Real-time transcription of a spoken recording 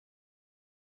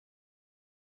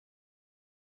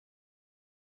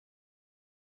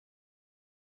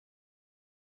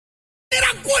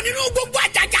òmìnira kúrò nínú gbogbo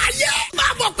àjàgà ayé.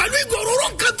 Máa bọ̀ pẹ̀lú ìgòròrò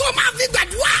nǹkan tó máa fi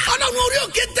gbàdúrà. Ọlọ́run orí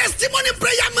òkè testimony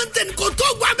prayer mountain kò tó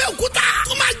gbọ́ Abẹ́òkúta.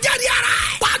 Ó máa jẹ́rìí ara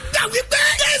ẹ̀. Wàá gbà wípé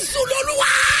Jésù lolúwa.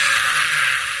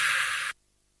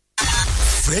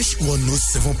 Fresh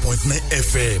 107.9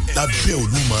 FM lábẹ́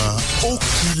Olúmọ ó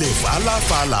kilẹ̀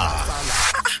fàlàfàlà.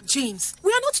 James, we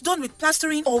are not done with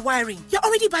plastering or wiring. You're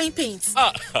already buying paints.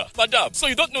 Madam, so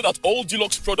you don't know that all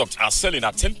Dulux products are selling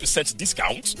at 10%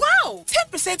 discount? Wow!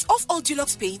 10% off all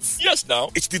Dulux paints? Yes, now.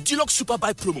 It's the Dulux Super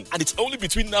Buy promo, and it's only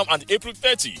between now and April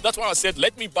 30. That's why I said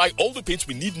let me buy all the paints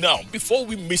we need now before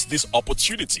we miss this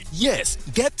opportunity. Yes,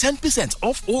 get 10%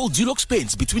 off all Dulux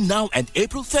paints between now and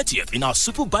April 30th in our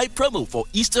Super Buy promo for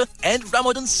Easter and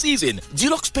Ramadan season.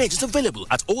 Dulux paint is available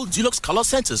at all Dulux color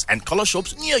centers and color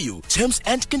shops near you. Terms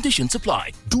and conditions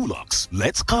apply. Dulux,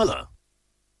 let's color.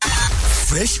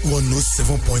 Fresh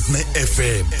 107.9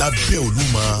 FM lábẹ́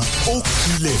Olúmọ ó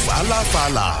kilẹ̀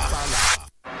fàlàfàlà.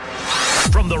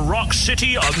 From the rock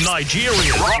city of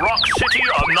Nigeria. Rock city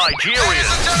of Nigeria.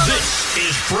 This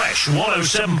is Fresh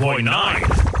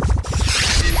 107.9.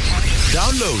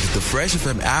 Download the Fresh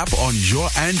FM app on your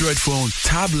Android phone,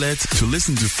 tablet to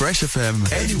listen to Fresh FM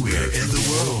anywhere in the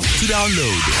world. To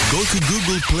download, go to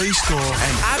Google Play Store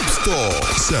and App Store.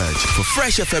 Search for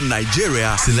Fresh FM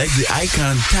Nigeria, select the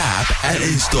icon, tap, and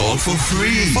install for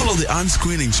free. Follow the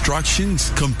on-screen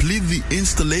instructions, complete the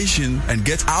installation, and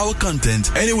get our content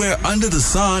anywhere under the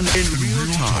sun in real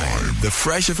time. The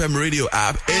Fresh FM radio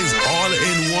app is all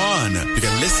in one. You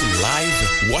can listen live,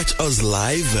 watch us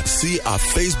live, see our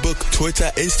Facebook,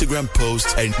 Twitter, Instagram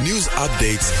posts, and news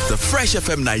updates. The Fresh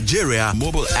FM Nigeria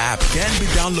mobile app can be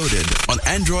downloaded on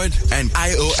Android and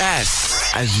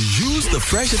iOS. As you use the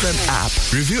Fresh FM app,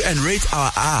 review and rate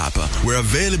our app. We're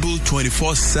available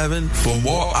 24/7 for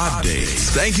more updates.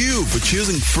 Thank you for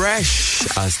choosing Fresh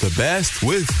as the best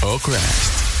with Oakrest.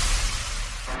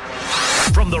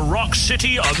 From the rock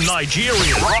city of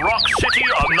Nigeria. Rock city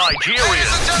of Nigeria.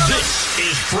 This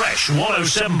is Fresh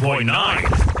 107.9.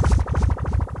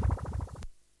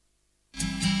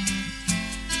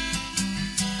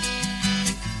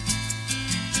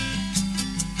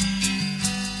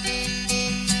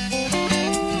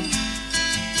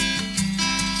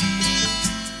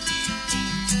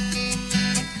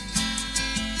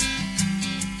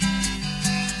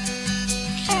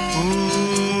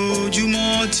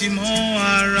 Ti mọ́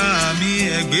ara mi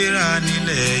ẹ̀gbéra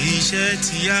nílẹ̀ iṣẹ́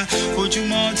ti yá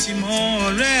ojúmọ́ ti mọ́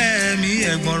ọ̀rẹ́ mi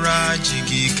ẹ̀gbọ́nra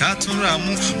jìgì kátúnra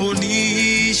mú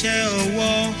oníṣẹ́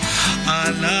ọwọ́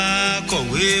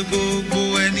alákọ̀wé gbogbo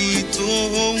ẹni tó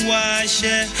ń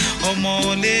wáṣẹ́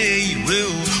ọmọlé ìwé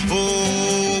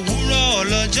òwúrọ̀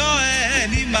lọ́jọ́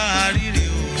ẹni máa ríre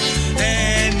o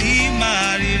ẹni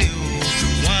máa ríre o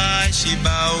wọ́n á ṣe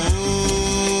bá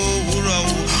òwúrọ̀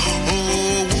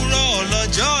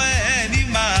lọ́jọ́ ẹni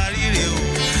máa ríre o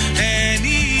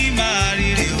ẹni máa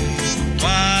ríre o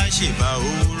wá ṣe bá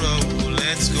òwúrọ̀ o.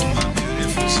 Let's go my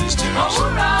beautiful sisters.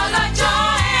 Òwúrọ̀ lọ́jọ́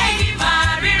ẹni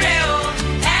máa ríre o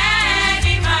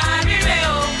ẹni máa ríre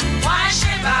o wá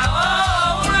ṣe bá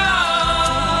òwúrọ̀.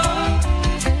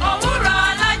 Òwúrọ̀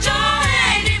lọ́jọ́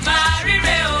ẹni máa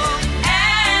ríre o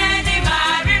ẹni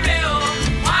máa ríre o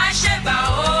wá ṣe bá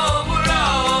òwúrọ̀.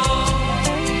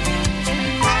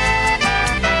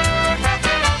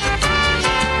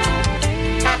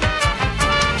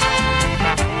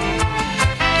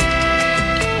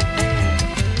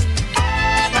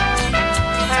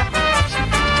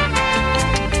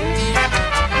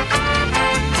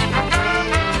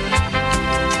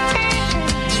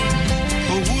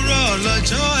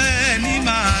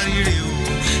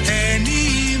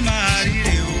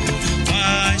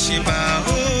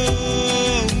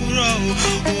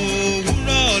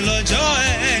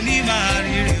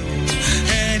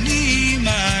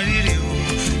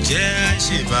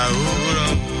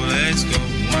 Let's go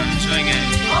once again.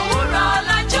 Òwúrọ̀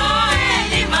lọ́jọ́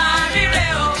ẹni máa ríre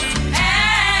o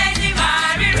ẹni máa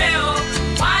ríre o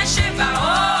wá ṣe bá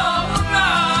òwúrọ̀.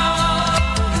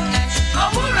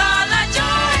 Òwúrọ̀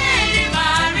lọ́jọ́ ẹni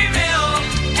máa ríre o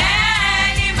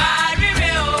ẹni máa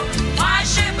ríre o wá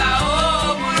ṣe bá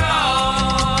òwúrọ̀.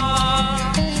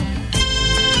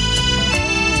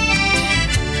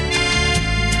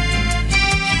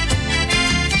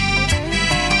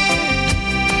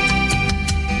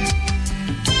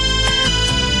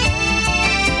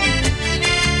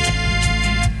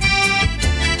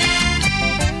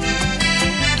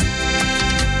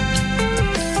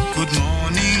 Good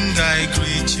morning, I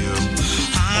greet you.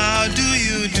 How do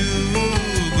you do?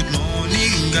 Good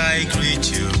morning, I greet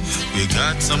you. We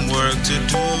got some work to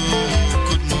do.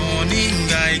 Good morning,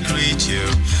 I greet you.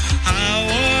 How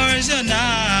was your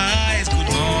night? Good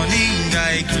morning,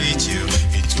 I greet you.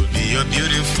 It will be a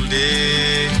beautiful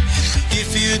day. If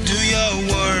you do your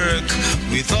work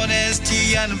with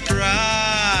honesty and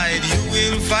pride, you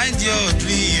will find your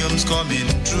dreams coming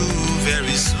true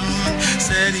very soon.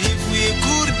 Said if we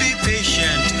could be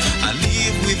patient and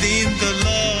live within the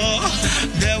law,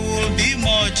 there will be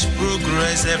much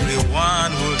progress,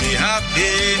 everyone will be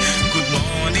happy. Good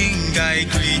morning, I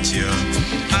greet you.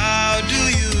 How do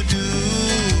you do?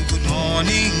 Good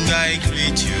morning, I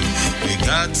greet you. We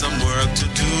got some work to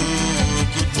do.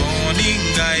 Good morning,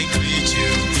 I greet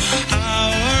you.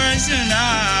 Hours and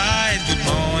night. Good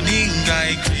morning,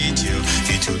 I greet you.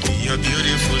 It will be a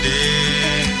beautiful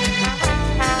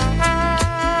day.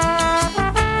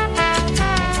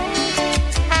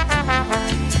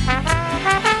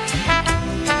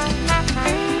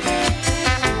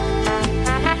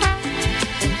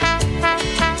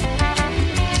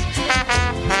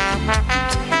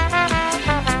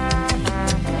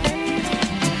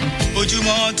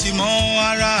 Ojúmọ́ ti mọ́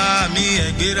ara mi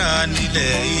ẹ̀gbéra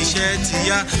nílẹ̀ iṣẹ́ ti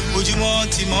yá. Ojúmọ́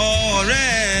ti mọ́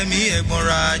ọ̀rẹ́ mi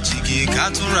ẹ̀gbọ́nra jìgì ká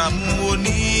tún ra mú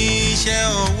oníṣẹ́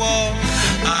ọwọ́.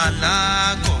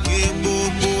 Alákọ̀wé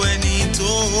gbogbo ẹni tó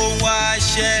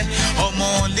wáṣẹ́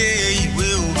ọmọlé ìwé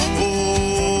o.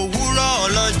 Òwúrọ̀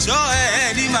lọ́jọ́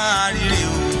ẹni máa ríre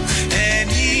o.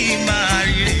 Ẹni máa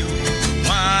ríre o.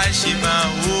 Wọ́n á ṣe máa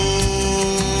wò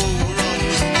ó.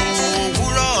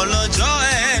 Òwúrọ̀ lọ́jọ́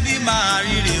ẹni máa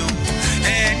ríre o.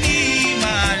 Ẹni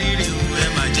máa ríre o. Ẹ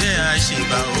má jẹ́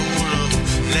àṣebà òwúrọ̀.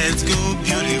 Let's go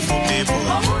beautiful people.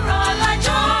 Òwúrọ̀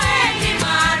lọ́jọ́ ẹni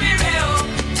máa ríre o.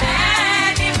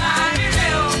 Ẹni máa ríre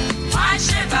o. Wá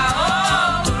ṣèbà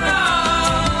òwúrọ̀.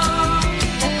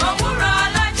 Òwúrọ̀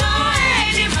lọ́jọ́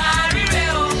ẹni máa ríre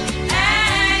o.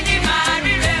 Ẹni máa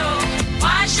ríre o.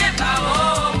 Wá ṣèbà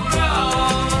òwúrọ̀.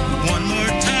 One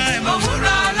more time.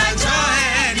 Òwúrọ̀ lọ́jọ́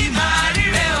ẹni máa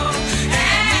ríre o.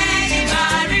 Ẹni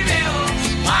máa ríre o.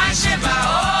 Wá ṣèbà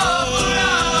òwúrọ̀.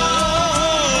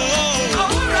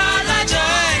 Òwúrọ̀ lọ́jọ́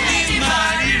ẹni máa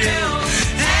ríre o.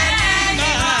 Ẹni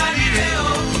máa ríre o.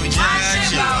 Wá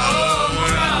ṣèbà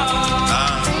òwúrọ̀.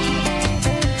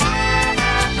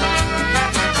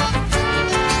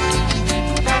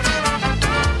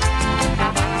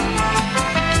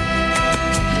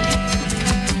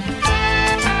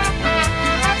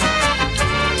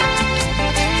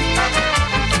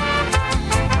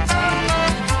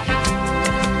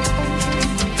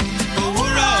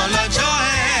 Òwúrọ̀ lọ́jọ́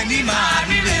ẹni máa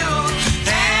ríre o.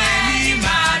 Ẹni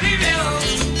máa ríre o.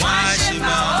 Wọ́n á ṣe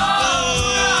bá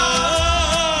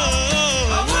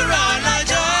òwúrọ̀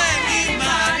lọ́jọ́ ẹni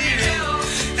máa ríre o.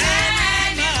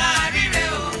 Ẹni máa ríre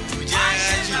o. Jẹ́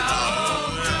ṣe bá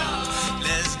òwúrọ̀.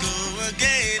 Let's go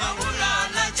again. Òwúrọ̀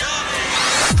lọ́jọ́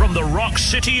ẹni. From the Rock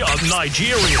City of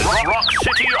Nigeria. Rock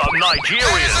City of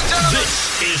Nigeria. This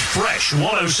is Fresh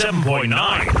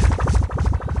 107.9.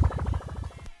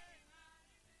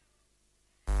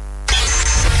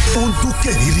 Ó ń dún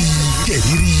kẹ̀rìírí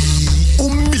kẹ̀rìírí ó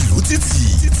ń mìlú títì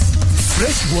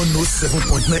Fresh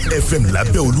 107.9 FM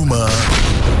lábẹ́ Olúmọ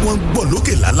wọ́n ń gbọ́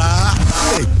lókè lálá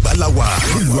Ẹ̀gbá la wà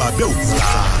nílùú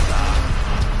Abẹ́òkúta.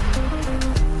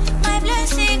 My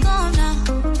blessing come now.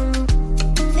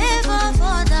 Favor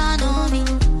fall down on me.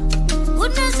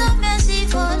 Goodness and mercy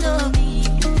follow me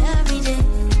every day.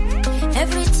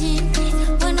 Everything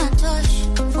when I touch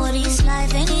for this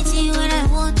life, anything when I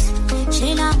want. She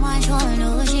not my one,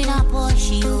 oh, she not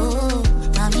Porsche, oh.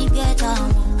 Now me get on.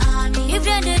 If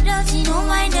they're the dirty, don't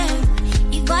mind them.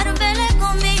 If bottom belly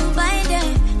come me, you buy them.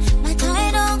 My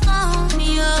time don't come me,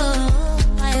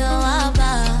 oh. I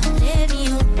oh,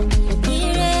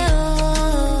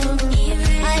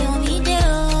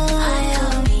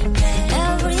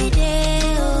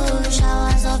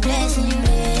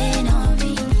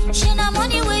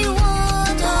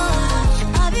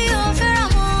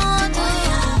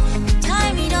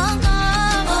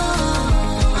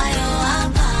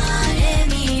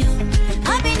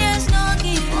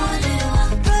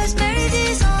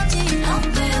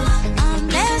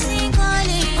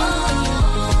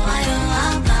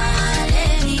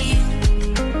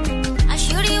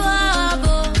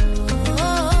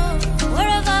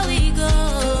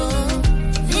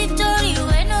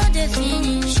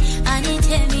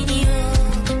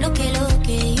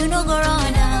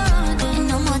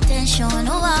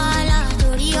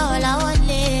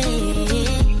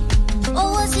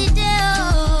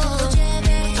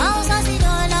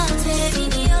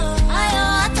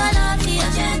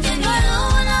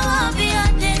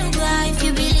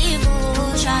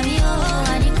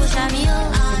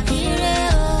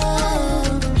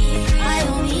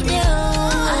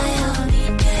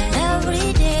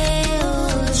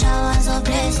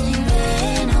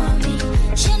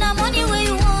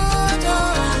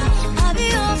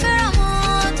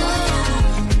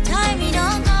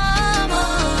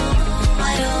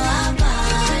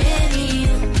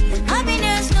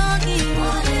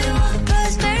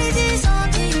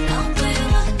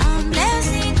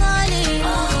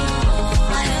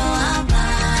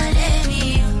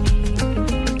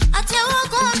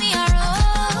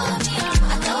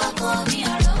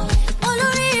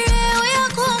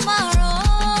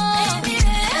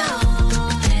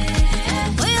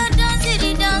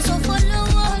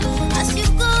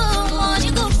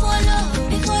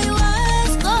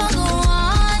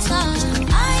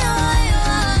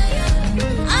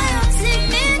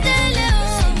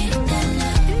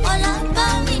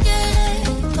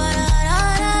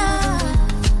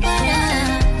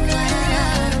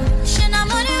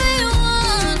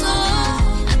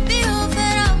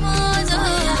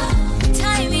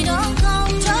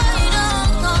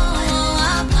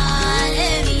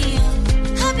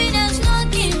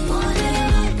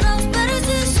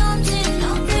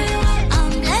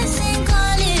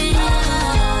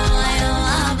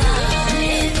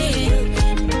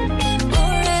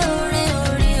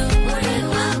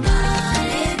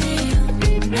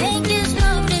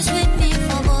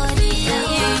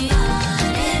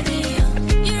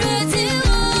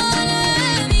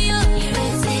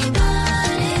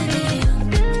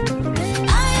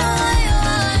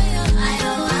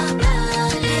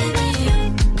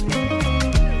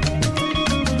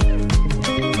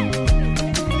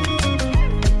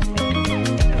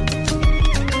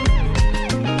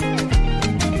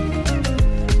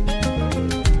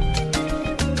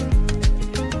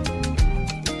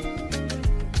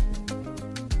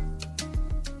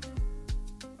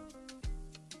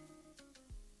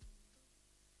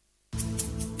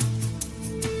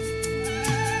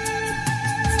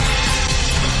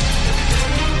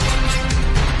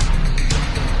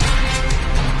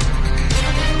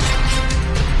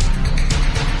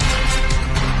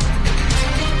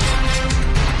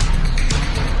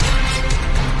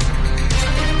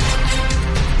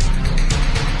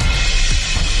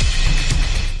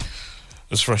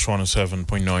 This is Fresh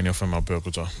 107.9 FM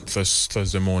Abeokuta. This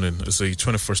Thursday morning is the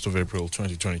 21st of April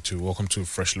 2022. Welcome to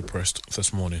Freshly Pressed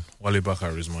this morning. Wale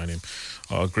Bakari is my name.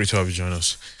 Great to have you join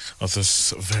us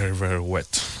this very, very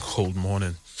wet, cold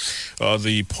morning.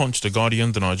 The Punch, The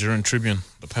Guardian, The Nigerian Tribune,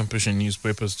 the Pen Pushing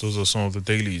newspapers, those are some of the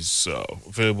dailies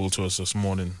available to us this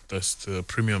morning. There's the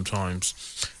Premium Times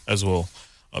as well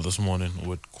this morning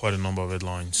with quite a number of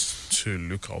headlines to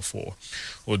look out for.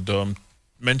 Would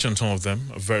mention some of them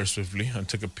very swiftly and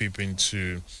take a peep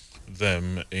into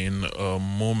them in a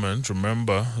moment.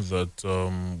 Remember that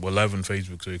we're live on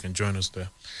Facebook, so you can join us there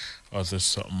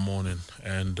this morning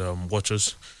and watch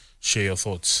us, share your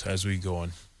thoughts as we go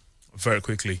on. Very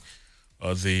quickly,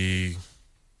 the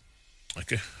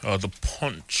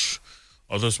Punch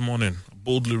this morning,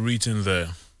 boldly written there.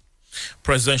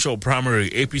 Presidential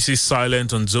primary, APC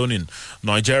silent on zoning.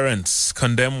 Nigerians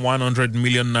condemn 100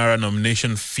 million naira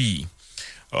nomination fee.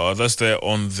 That's there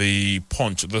on the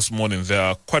Punch this morning. There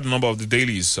are quite a number of the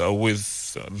dailies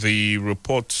with the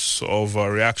reports of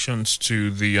reactions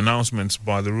to the announcements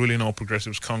by the ruling All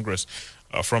Progressives Congress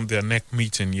from their NEC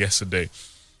meeting yesterday.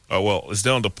 It's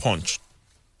there on the Punch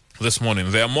this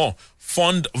morning. There are more.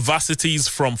 Fund varsities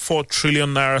from 4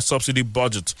 trillion naira subsidy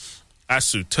budget.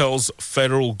 ASU tells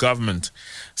federal government.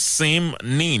 Same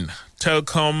NIN.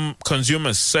 Telecom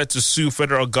consumers set to sue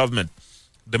federal government.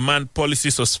 Demand policy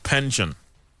suspension.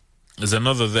 There's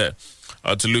another there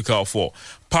to look out for.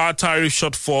 Power tariff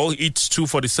shortfall hits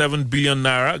 247 billion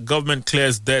naira. Government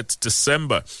clears debt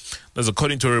December. That's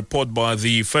according to a report by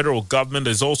the federal government.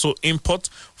 There's also import,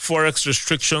 forex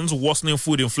restrictions, worsening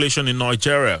food inflation in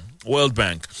Nigeria. World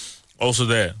Bank also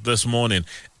there this morning.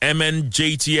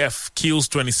 MNJTF kills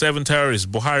 27 terrorists.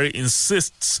 Buhari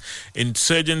insists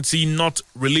insurgency not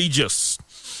religious.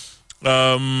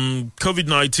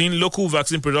 COVID-19, local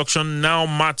vaccine production now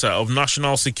matter of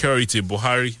national security.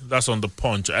 Buhari, that's on the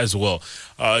Punch as well.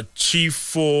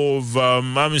 Chief of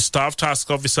Army Staff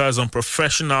Task Officers on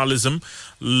Professionalism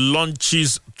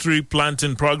launches tree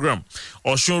planting program.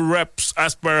 Osun Reps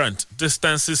aspirant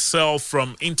distances self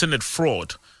from internet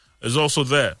fraud is also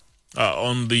there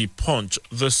on the Punch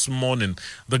this morning.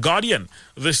 The Guardian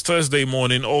this Thursday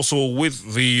morning also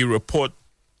with the report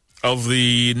of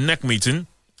the NEC meeting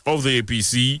of the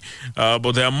APC,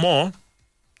 but there are more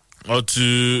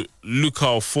to look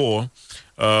out for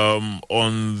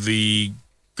on the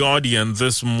Guardian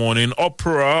this morning.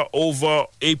 Opera over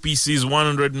APC's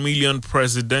 100 million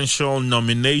presidential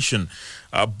nomination.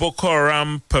 Boko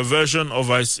Haram perversion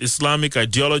of Islamic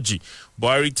ideology.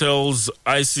 Buhari tells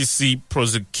ICC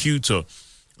prosecutor.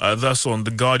 That's on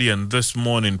The Guardian this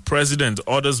morning. President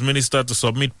orders minister to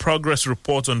submit progress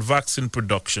report on vaccine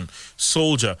production.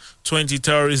 Soldier, 20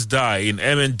 terrorists die in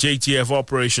MNJTF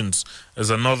operations.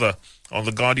 There's another on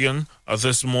The Guardian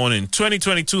this morning.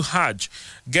 2022 Hajj,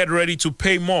 get ready to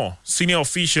pay more. Senior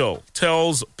official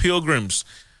tells pilgrims.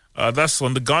 That's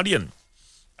on The Guardian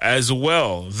as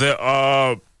well. There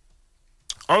are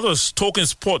others talking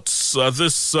sports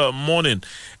this morning.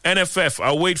 NFF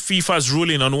await FIFA's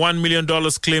ruling on $1 million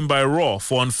claim by Raw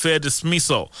for unfair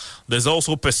dismissal. There's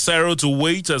also Pesero to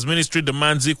wait as ministry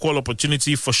demands equal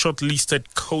opportunity for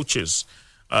shortlisted coaches.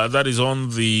 That is on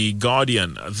The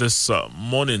Guardian this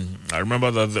morning. I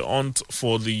remember that the hunt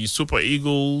for the Super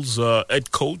Eagles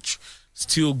head coach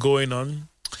still going on.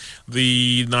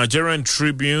 The Nigerian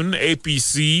Tribune,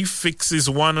 APC fixes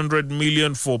 100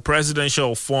 million for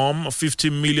presidential form, 50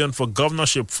 million for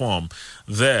governorship form.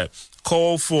 There,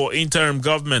 call for interim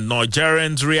government.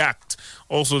 Nigerians react.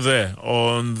 Also there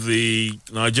on the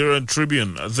Nigerian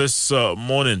Tribune this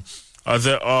morning.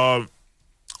 There are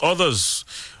others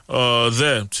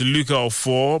there to look out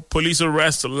for. Police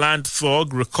arrest land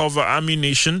thug, recover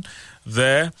ammunition.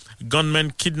 There, gunmen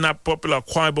kidnap popular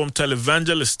Akwa Ibom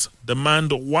televangelist,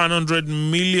 demand 100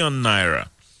 million naira,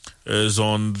 is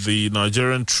on the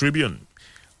Nigerian Tribune.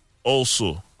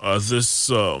 Also, this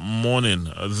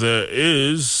morning, there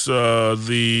is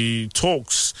the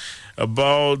talks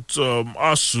about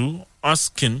ASU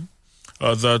asking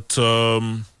that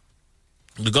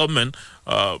the government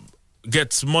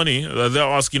gets money that they're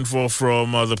asking for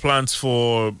from the plans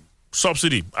for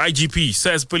subsidy. IGP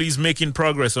says police making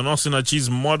progress on Osinachi's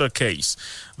murder case.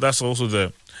 That's also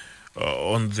there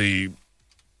on the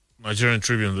Nigerian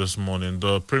Tribune this morning.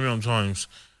 The Premium Times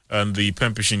and the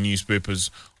Pen Pushing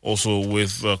newspapers also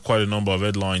with quite a number of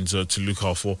headlines to look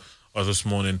out for this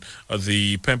morning.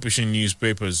 The Pen Pushing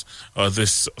newspapers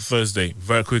this Thursday,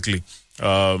 very quickly,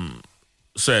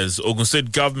 says Ogun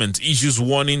State government issues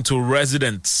warning to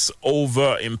residents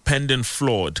over impending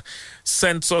flood.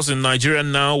 Census in Nigeria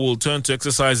now will turn to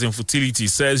exercise infertility,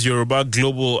 says Yoruba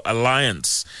Global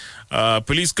Alliance.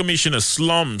 Police Commissioner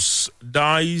Slums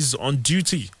dies on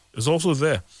duty. Is also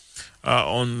there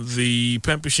on the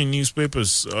Pembrokeshire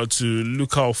newspapers to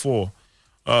look out for.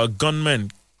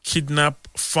 Gunmen kidnap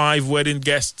 5 wedding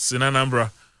guests in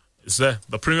Anambra. Is there?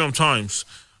 The Premium Times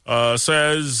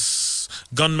says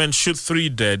gunmen shoot 3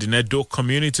 dead in Edo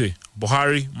community.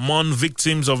 Buhari mourn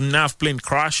victims of NAF plane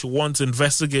crash, wants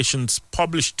investigations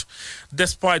published.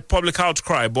 Despite public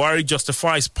outcry, Buhari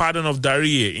justifies pardon of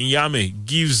Dariye in Yame,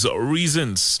 gives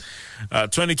reasons.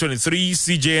 2023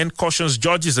 CJN cautions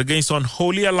judges against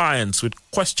unholy alliance with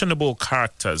questionable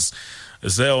characters.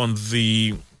 Is there on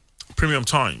the Premium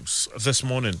Times this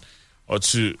morning or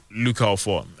to look out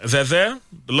for. They're there,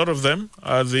 a lot of them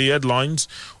are the headlines.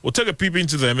 We'll take a peep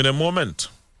into them in a moment.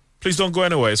 Please don't go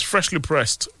anywhere. It's freshly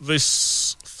pressed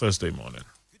this Thursday morning.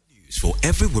 For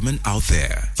every woman out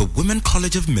there, the Women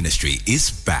College of Ministry is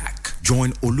back.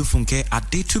 Join Olufunke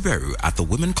Adetuberu at the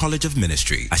Women College of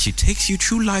Ministry as she takes you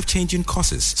through life-changing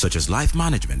courses such as life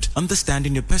management,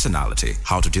 understanding your personality,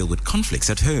 how to deal with conflicts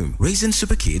at home, raising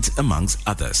super kids, amongst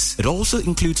others. It also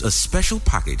includes a special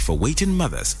package for waiting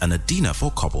mothers and a dinner for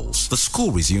couples. The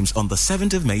school resumes on the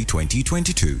 7th of May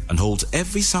 2022 and holds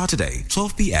every Saturday,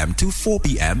 12 p.m. to 4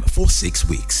 p.m. for 6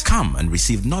 weeks. Come and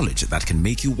receive knowledge that can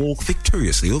make you walk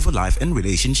victoriously over life and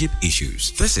relationship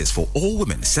issues. This is for all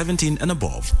women 17 and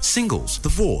above, singles,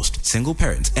 divorced, single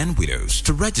parents, and widows.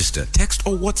 To register, text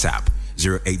or WhatsApp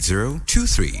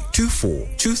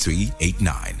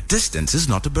 080-2324-2389. Distance is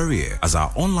not a barrier, as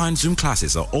our online Zoom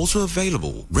classes are also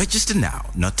available. Register now,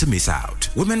 not to miss out.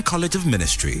 Women College of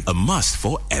Ministry, a must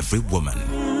for every woman.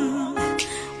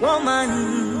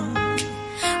 Woman,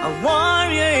 a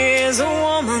warrior is a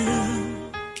woman.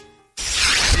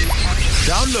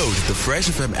 Download the Fresh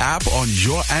FM app on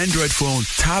your Android phone,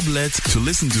 tablet to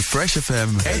listen to Fresh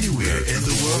FM anywhere in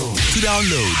the world. To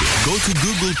download, go to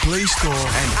Google Play Store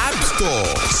and App Store.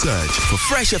 Search for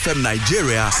Fresh FM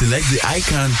Nigeria, select the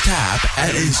icon, tap,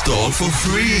 and install for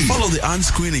free. Follow the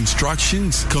on-screen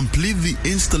instructions, complete the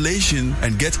installation,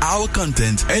 and get our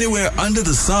content anywhere under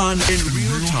the sun in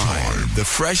real time. The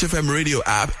Fresh FM radio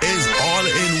app is all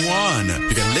in one.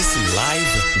 You can listen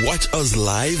live, watch us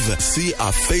live, see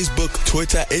our Facebook,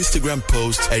 Twitter, Instagram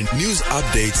posts, and news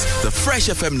updates. The Fresh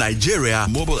FM Nigeria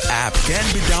mobile app can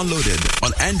be downloaded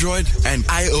on Android and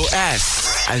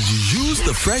iOS. As you use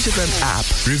the Fresh FM app,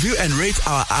 review and rate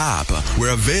our app.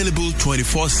 We're available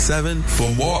 24/7 for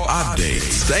more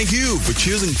updates. Thank you for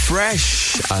choosing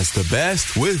Fresh as the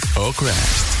best with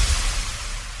Oakrest.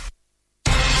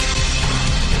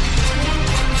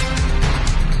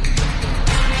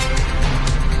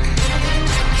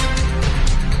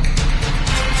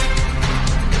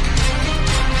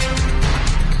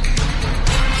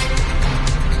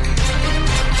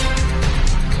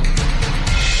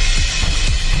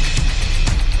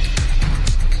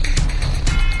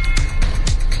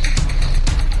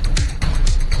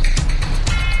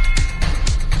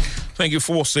 Thank you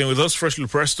for staying with us. Freshly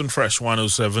pressed and fresh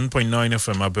 107.9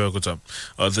 FM Abeokuta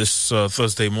this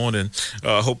Thursday morning.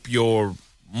 I hope your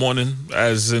morning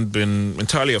hasn't been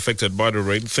entirely affected by the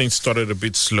rain. Things started a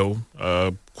bit slow.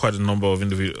 Quite a number of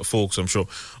folks, I'm sure,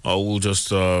 will just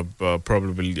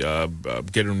probably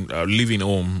leaving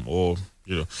home, or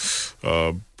you're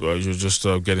just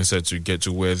getting set to get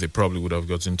to where they probably would have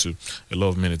gotten to a lot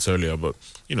of minutes earlier. But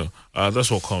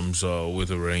that's what comes with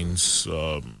the rains.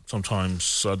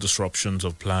 Sometimes disruptions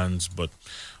of plans, but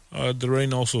the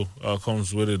rain also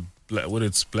comes with it. With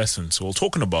its blessings. Well,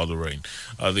 talking about the rain,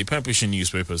 the Pembrokeshire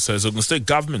newspaper says Ogun State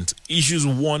government issues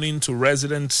warning to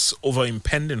residents over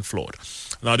impending flood.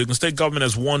 Now, the Ogun State government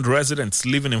has warned residents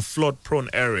living in flood-prone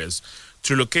areas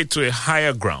to relocate to a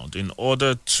higher ground in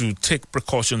order to take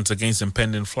precautions against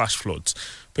impending flash floods.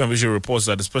 Pembrokeshire reports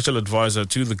that the special advisor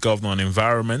to the governor on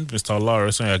environment, Mr.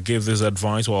 Olaresanya, gave this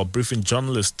advice while briefing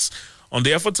journalists on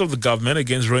the efforts of the government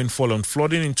against rainfall and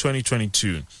flooding in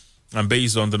 2022. And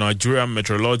based on the Nigerian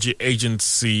Meteorology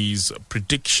Agency's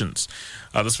predictions.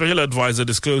 The special advisor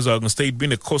disclosed that Ogun State,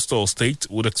 being a coastal state,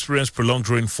 would experience prolonged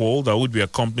rainfall that would be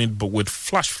accompanied with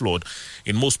flash flood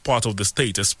in most parts of the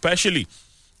state, especially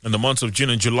in the months of June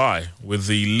and July, with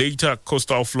the later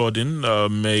coastal flooding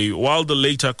may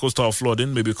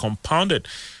be compounded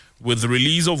with the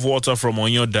release of water from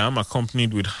Onyo Dam,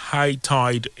 accompanied with high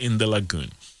tide in the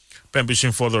lagoon.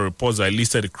 Pembrokeshire further reports that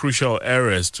listed the crucial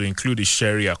areas to include the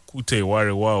Sherry, Akute,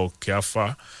 Warewa,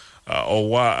 Okiafa,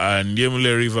 Owa, and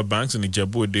Yemule River banks in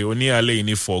Ijebu, the Oniale in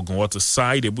Ifogun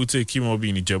Waterside, Ebute Kimobi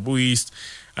in Ijebu East,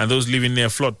 and those living near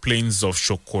floodplains of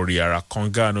Shokori,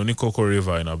 Arakonga, and Onikoko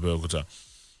River in Abeokuta.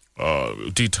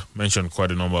 did mention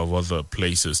quite a number of other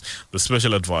places. The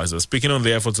special advisor, speaking on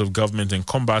the efforts of government in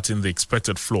combating the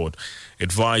expected flood,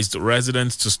 advised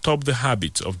residents to stop the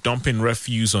habit of dumping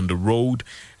refuse on the road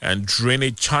and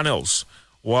drainage channels,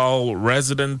 while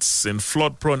residents in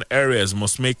flood-prone areas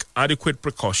must make adequate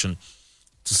precaution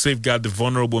to safeguard the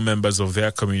vulnerable members of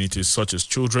their communities, such as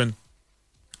children,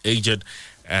 aged,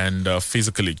 and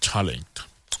physically challenged.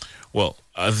 Well,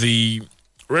 the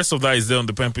rest of that is there on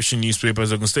the pen pushing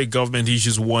newspapers. The state government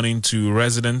issues warning to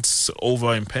residents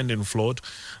over impending flood.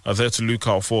 There to look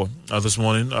out for this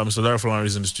morning. Mr. Dara Falana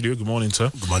is in the studio. Good morning, sir.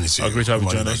 Good morning, sir. Great to have you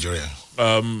join us. Nigeria.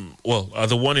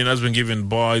 The warning has been given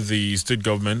by the state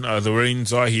government. The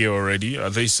rains are here already.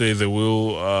 They say they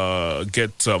will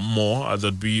get more.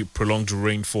 There'll be prolonged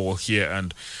rainfall here,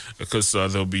 and because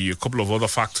there'll be a couple of other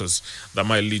factors that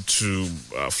might lead to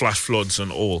flash floods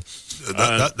and all.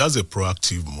 That's a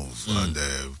proactive move, and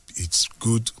it's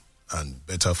good and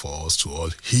better for us to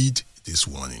all heed these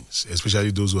warnings, especially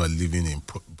those who are living in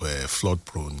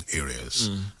flood-prone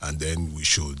areas. And then we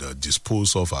should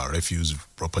dispose of our refuse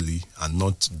properly and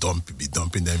not be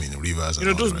dumping them in rivers. You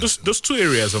know, those two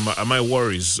areas are my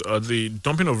worries. The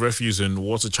dumping of refuse in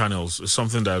water channels is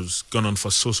something that's gone on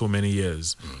for so many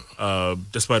years.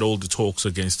 Despite all the talks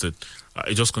against it,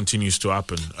 it just continues to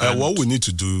happen. What we need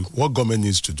to do, what government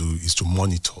needs to do, is to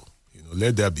monitor.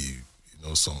 Let there be,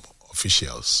 some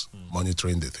officials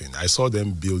monitoring the thing. I saw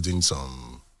them building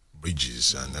some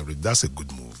bridges, and that's a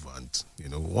good move. And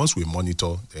once we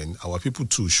monitor, then our people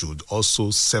too should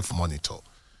also self-monitor.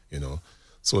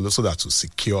 So that to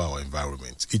secure our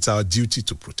environment. It's our duty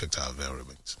to protect our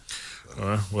environment.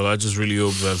 Well, I just really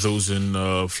hope that those in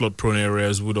flood-prone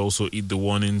areas would also heed the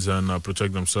warnings and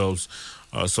protect themselves,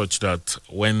 such that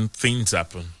when things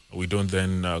happen, we don't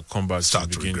then come back to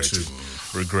begin to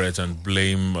regret and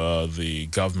blame the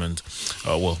government.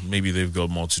 Maybe they've got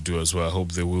more to do as well. I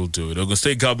hope they will do it. Ogun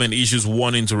State government issues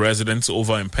warning to residents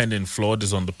over impending flood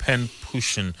is on the pen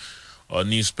pushing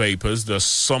newspapers. There's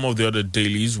some of the other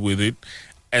dailies with it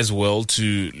as well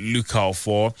to look out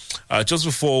for. Just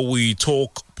before we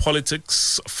talk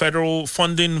politics, federal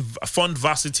fund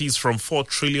vacities from 4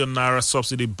 trillion naira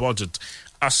subsidy budget.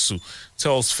 ASU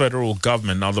tells federal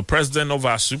government. Now, the president of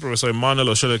ASU, Professor Emmanuel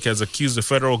Oshodeke, has accused the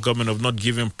federal government of not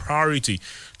giving priority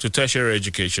to tertiary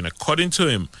education. According to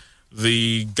him,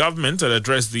 the government had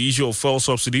addressed the issue of fuel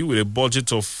subsidy with a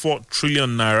budget of 4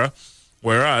 trillion naira,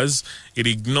 whereas it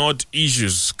ignored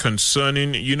issues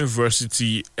concerning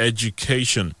university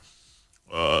education.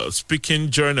 Speaking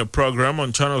during a program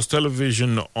on Channels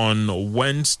Television on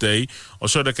Wednesday,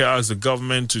 Oshodeke asked the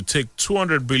government to take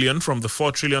 200 billion from the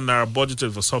 4 trillion naira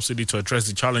budgeted for subsidy to address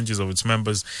the challenges of its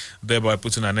members, thereby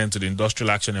putting an end to the industrial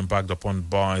action embarked upon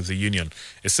by the union.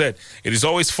 It said, "It is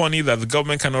always funny that the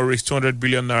government cannot raise 200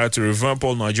 billion naira to revamp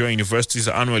all Nigerian universities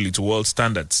annually to world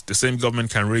standards. The same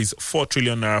government can raise 4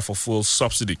 trillion naira for full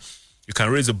subsidy. You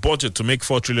can raise a budget to make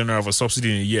 4 trillion naira for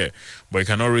subsidy in a year, but you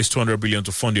cannot raise 200 billion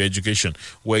to fund your education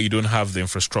where you don't have the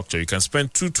infrastructure. You can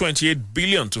spend 228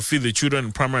 billion to feed the children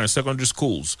in primary and secondary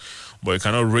schools, but you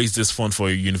cannot raise this fund for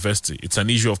your university. It's an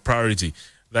issue of priority.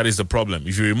 That is the problem.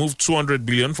 If you remove 200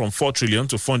 billion from 4 trillion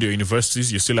to fund your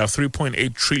universities, you still have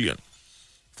 3.8 trillion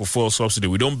for fuel subsidy.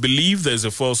 We don't believe there's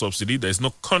a fuel subsidy. There's no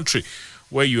country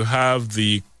where you have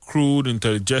the crude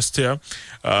intergestia.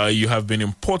 You have been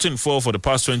importing fuel for the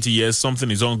past 20 years. Something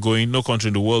is ongoing. No country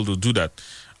in the world will do that.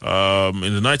 In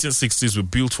the 1960s, we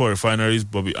built 4 refineries,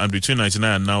 and between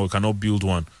 1999 and now, we cannot build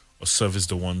one or service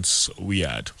the ones we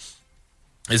had.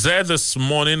 Is there this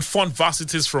morning fund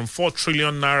vacities from 4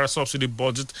 trillion naira subsidy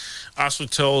budget, ASU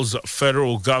tells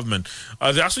federal government.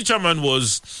 The ASU chairman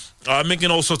was making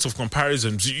all sorts of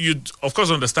comparisons. You'd, of course,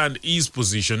 understand his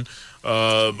position.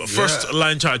 First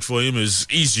line charge for him is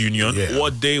his union,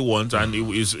 what they want, and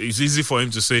it's easy for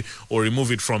him to say,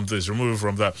 remove it from this, remove it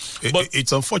from that. But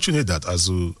it's unfortunate that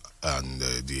ASU and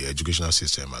the educational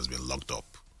system has been locked up.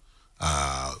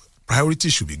 Priority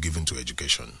should be given to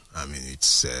education. I mean,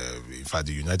 it's in fact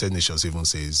the United Nations even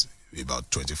says about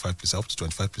 25%, up to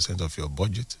 25% of your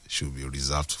budget should be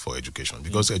reserved for education,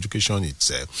 because education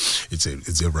it's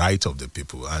a right of the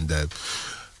people, and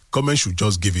government should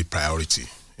just give it priority.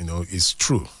 It's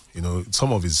true.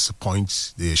 Some of his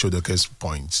points, the Oshodeke's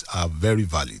points, are very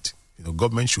valid.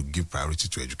 Government should give priority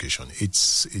to education.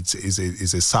 It's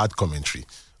a sad commentary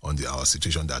on our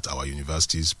situation that our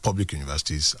universities, public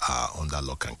universities, are under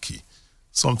lock and key.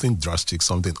 Something drastic,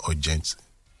 something urgent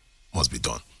must be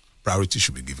done. priority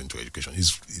should be given to education.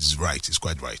 He's right. He's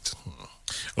quite right.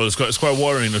 Well, it's quite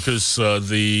worrying because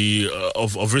of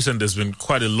recent there's been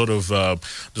quite a lot of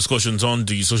discussions on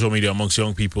the social media amongst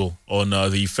young people on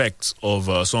the effects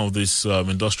of some of these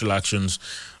industrial actions.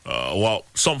 While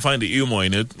some find the humor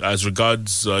in it, as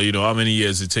regards how many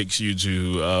years it takes you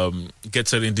to get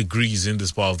certain degrees in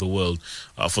this part of the world.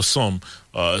 For some,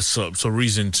 some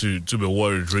reason to be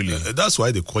worried. Really, that's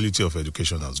why the quality of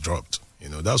education has dropped.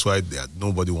 That's why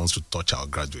nobody wants to touch our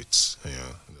graduates.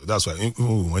 That's why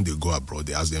even when they go abroad,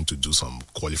 they ask them to do some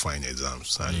qualifying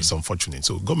exams, and it's unfortunate.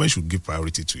 So government should give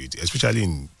priority to it, especially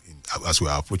as we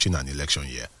are approaching an election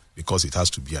year, because it has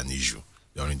to be an issue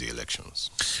during the elections.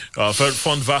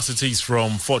 Fund varsities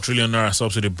from 4 trillion naira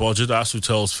subsidy budget. ASU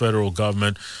tells federal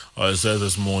government is there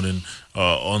this morning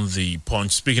on the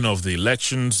Punch. Speaking of the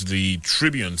elections, the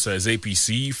Tribune says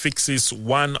APC fixes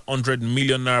 100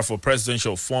 million naira for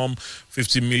presidential form,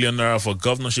 50 million naira for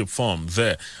governorship form.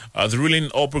 The ruling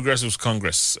All Progressives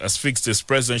Congress has fixed its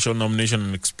presidential nomination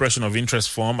and expression of interest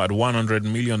form at 100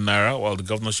 million naira, while the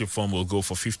governorship form will go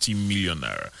for 50 million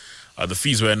naira. The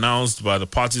fees were announced by the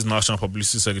party's National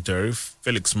Publicity Secretary,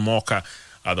 Felix Morka,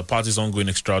 at the party's ongoing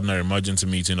extraordinary emergency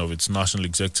meeting of its National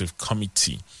Executive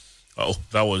Committee.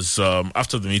 That was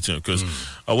after the meeting, because,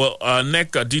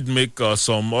 NEC did make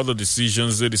some other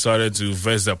decisions. They decided to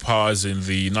vest their powers in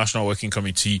the National Working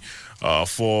Committee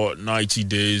for 90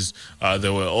 days.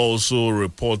 There were also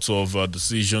reports of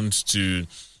decisions to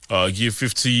give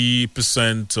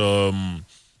 50%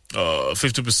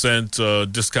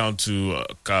 discount to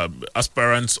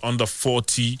aspirants under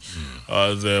 40.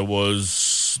 There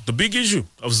was the big issue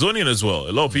of zoning as well.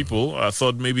 A lot of people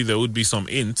thought maybe there would be some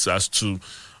hints as to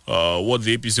what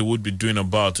the APC would be doing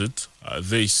about it.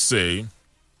 They say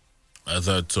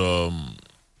that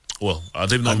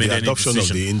they've not made any decision. Adoption of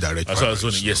the indirect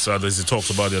primary. Yes, there's talks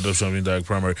about the adoption of indirect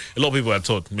primary. A lot of people had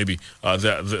thought maybe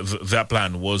that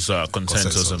plan was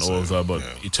consensus and all of that, but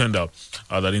it turned out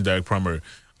that indirect primary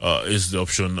is the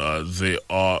option they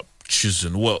are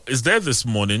choosing. Well, is there this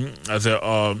morning? There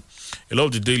are a lot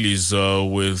of the dailies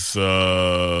with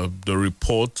the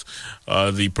report.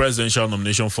 The presidential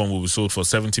nomination form will be sold for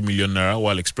 70 million naira,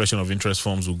 while expression of interest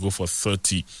forms will go for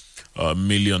 30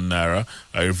 million naira.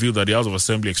 I revealed that the House of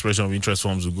Assembly expression of interest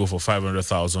forms will go for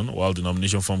 500,000, while the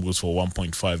nomination form goes for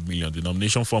 1.5 million. The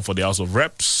nomination form for the House of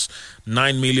Reps,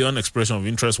 9 million. Expression of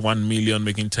interest, 1 million,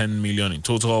 making 10 million in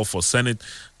total. For Senate,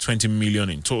 20 million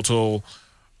in total.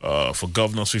 For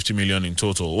governors, 50 million in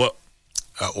total. Well,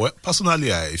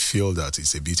 personally, I feel that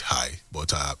it's a bit high,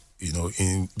 but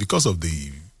because of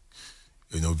the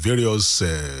various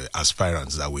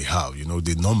aspirants that we have,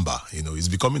 the number, is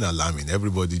becoming alarming.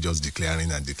 Everybody just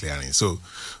declaring. So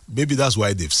maybe that's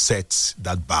why they've set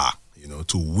that bar,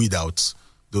 to weed out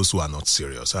those who are not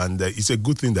serious. And it's a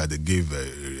good thing that they gave a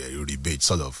rebate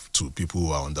sort of to people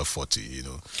who are under 40,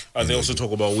 And they also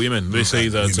talk about women. They say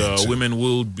that women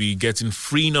will be getting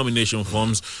free nomination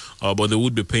forms, but they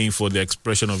would be paying for the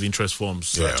expression of interest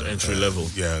forms at entry level.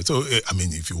 So,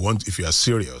 if you are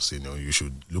serious, you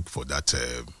should look for that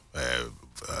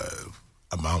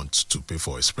amount to pay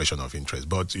for expression of interest.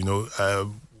 But,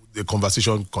 the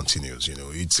conversation continues.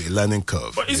 It's a learning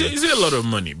curve. But is it a lot of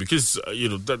money? Because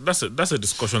that's a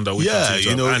discussion that we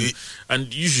continue.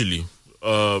 And usually,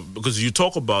 because you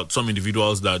talk about some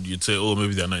individuals that you'd say,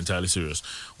 maybe they're not entirely serious.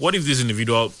 What if this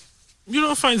individual,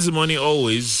 finds the money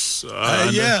always?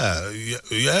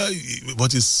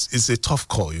 But it's a tough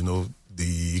call.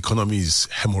 The economy is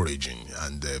hemorrhaging,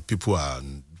 and people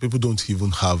don't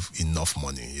even have enough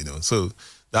money. So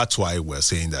that's why we're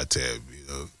saying that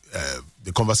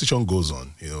the conversation goes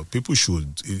on. People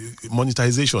should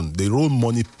monetization. The role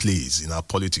money plays in our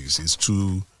politics is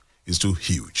too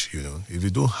huge. If you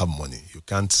don't have money, you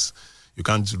can't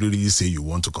really say you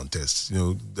want to contest.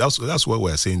 That's why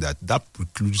we're saying that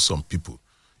precludes some people.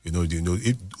 Who do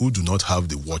not have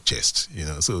the war chest.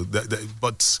 So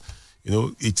but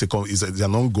it's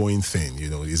an ongoing thing.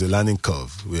 It's a learning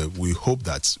curve. We hope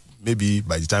that maybe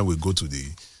by the time we go to the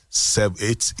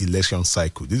 8th election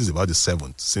cycle, this is about the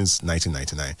 7th since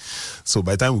 1999. So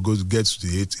by the time we get to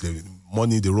the 8th,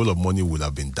 the role of money will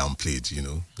have been downplayed.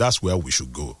 That's where we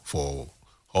should go for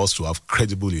us to have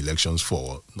credible elections,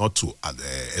 for not to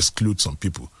exclude some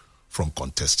people from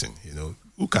contesting.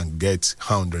 Who can get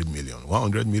 100 million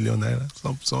naira?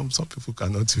 Some people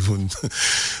cannot even,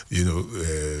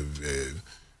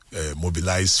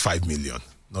 mobilize 5 million.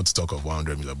 Not to talk of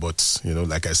 100 million, but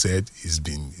like I said, it's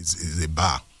a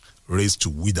bar raised to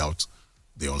weed out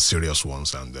the unserious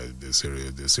ones and the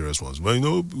serious ones. But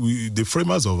the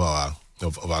framers of our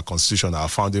constitution, our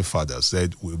founding fathers,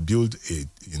 said we'll build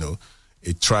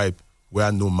a tribe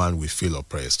where no man will feel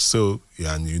oppressed. So,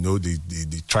 and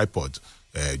the tripod,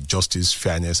 justice,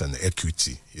 fairness, and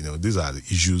equity. These are the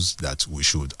issues that we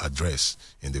should address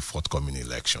in the forthcoming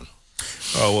election.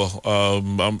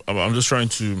 I'm just trying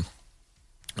to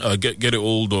get a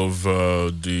hold of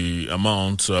the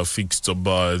amount fixed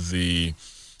by the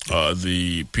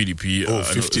PDP.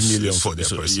 50 million for their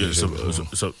president.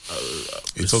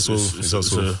 It's also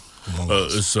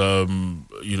it's a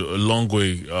long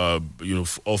way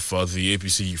off the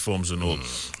APC forms and all.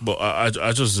 But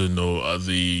I just don't know.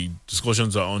 The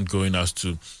discussions are ongoing as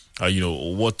to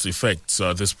what effects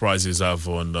these prices have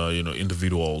on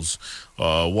individuals.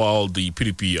 While the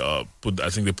PDP put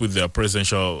their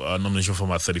presidential nomination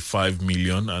form at 35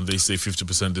 million, and they say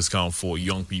 50% discount for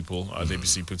young people. The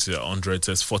APC puts it at 100,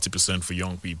 says 40% for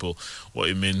young people. What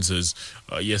it means is,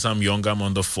 yes, I'm young, I'm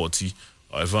under 40.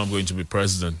 If I'm going to be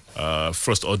president,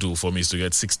 first order for me is to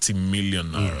get 60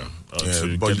 million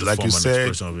to but get the like form you and said,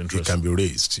 expression of interest. it can be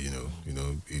raised.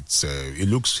 It's it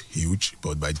looks huge,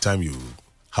 but by the time you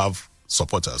have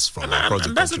supporters from across the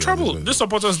and that's the country, trouble. These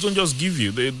supporters don't just give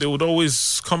you; they would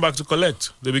always come back to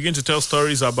collect. They begin to tell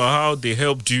stories about how they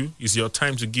helped you. It's your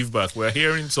time to give back. We're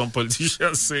hearing some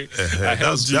politicians say,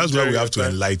 that's where we have to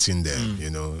enlighten them.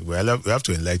 We have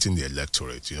to enlighten the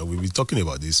electorate. We've been talking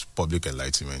about this public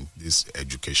enlightenment, this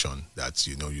education that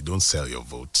you don't sell your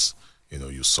votes.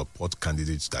 You support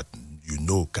candidates that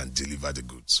can deliver the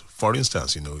goods. For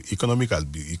instance, economy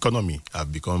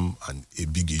have become a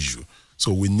big issue.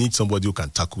 So we need somebody who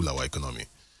can tackle our economy,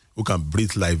 who can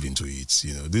breathe life into it.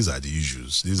 These are the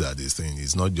issues. These are the things.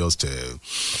 It's not just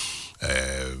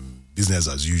business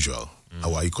as usual.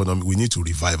 Our economy, we need to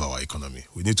revive our economy.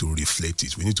 We need to reflect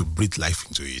it. We need to breathe life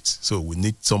into it. So we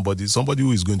need somebody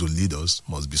who is going to lead us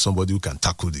must be somebody who can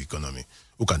tackle the economy,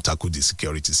 who can tackle the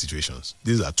security situations.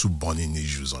 These are two burning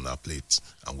issues on our plate,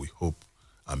 and we hope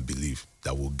and believe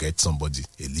that we'll get somebody,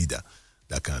 a leader,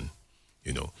 that can,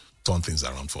 turn things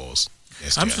around for us.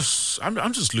 I'm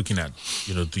just looking at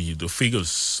the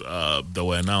figures that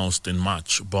were announced in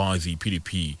March by the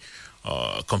PDP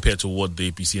compared to what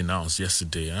the APC announced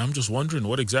yesterday, and I'm just wondering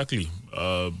what exactly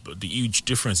the huge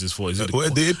difference is for. Is it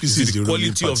the APC is the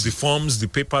quality of the forms, the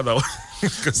paper that?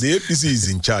 The APC is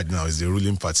in charge now. Is the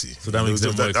ruling party. So that makes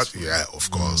them yeah, of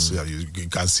course. Yeah, you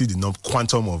can see the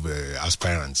quantum of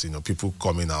aspirants. People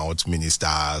coming out,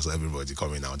 ministers, everybody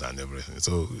coming out, and everything.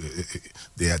 So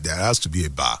there has to be a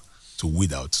bar to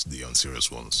weed out the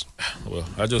unserious ones. Well,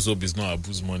 I just hope it's not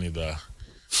Abu's money that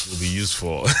will be used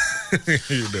for.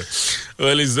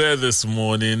 Well, it's there this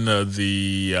morning.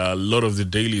 The lot of the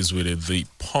dailies with it, the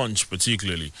Punch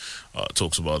particularly,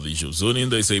 talks about the issue of zoning.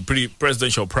 There's a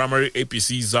presidential primary.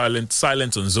 APC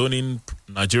silent on zoning.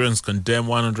 Nigerians condemn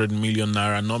 100 million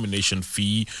naira nomination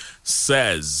fee.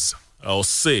 Say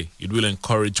it will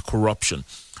encourage corruption.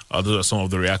 Those are some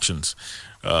of the reactions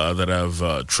that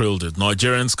have trailed it.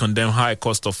 Nigerians condemn high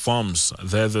cost of farms.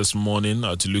 There this morning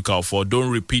to look out for.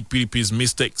 Don't repeat PDP's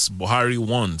mistakes. Buhari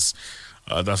warns.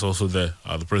 That's also there.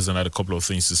 The president had a couple of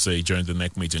things to say during the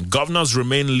NEC meeting. Governors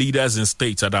remain leaders in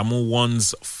states. Adamu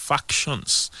warns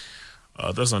factions.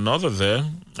 There's another there.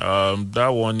 That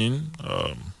warning,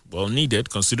 needed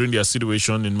considering their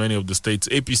situation in many of the states.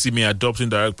 APC may adopt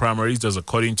indirect primaries. That's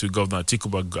according to Governor Atiku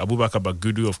Abubakar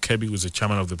Bagudu of Kebbi, who is the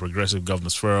chairman of the Progressive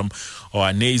Governors Forum, or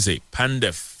Aneze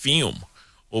Pandef Fium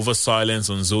over silence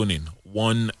on zoning.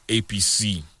 One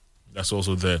APC. That's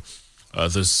also there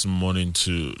this morning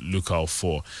to look out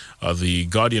for. The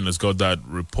Guardian has got that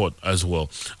report as well.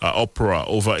 Opera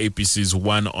over APC's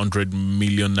 100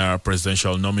 million naira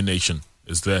presidential nomination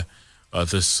is there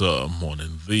this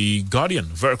morning. The Guardian,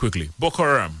 very quickly. Boko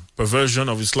Haram, perversion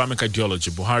of Islamic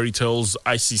ideology. Buhari tells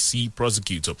ICC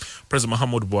prosecutor. President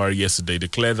Muhammadu Buhari yesterday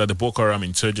declared that the Boko Haram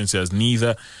insurgency has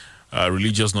neither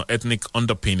religious nor ethnic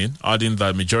underpinning, adding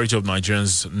that majority of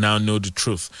Nigerians now know the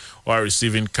truth. While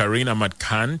receiving Karine Ahmad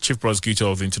Khan, Chief Prosecutor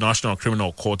of the International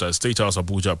Criminal Court at State House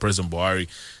Abuja, President Buhari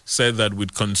said that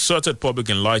with concerted public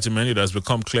enlightenment, it has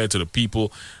become clear to the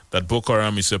people that Boko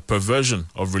Haram is a perversion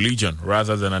of religion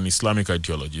rather than an Islamic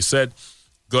ideology. He said,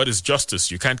 God is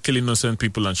justice. You can't kill innocent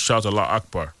people and shout Allah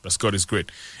Akbar. That's God is great.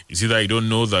 It's either you don't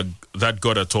know that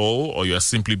God at all, or you are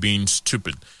simply being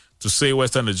stupid. To say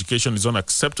Western education is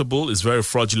unacceptable is very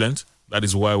fraudulent. That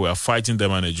is why we are fighting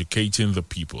them and educating the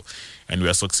people. And we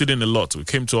are succeeding a lot. We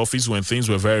came to office when things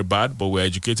were very bad, but we're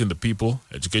educating the people.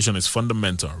 Education is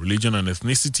fundamental. Religion and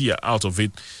ethnicity are out of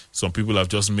it. Some people have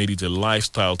just made it a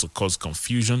lifestyle to cause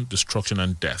confusion, destruction,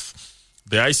 and death.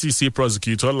 The ICC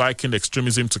prosecutor likened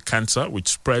extremism to cancer, which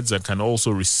spreads and can also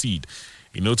recede.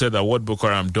 He noted that what Boko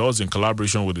Haram does in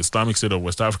collaboration with the Islamic State of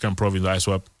West African Province,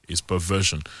 ISWAP, is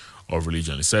perversion of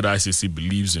religion. He said ICC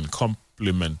believes in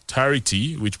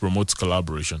complementarity, which promotes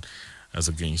collaboration as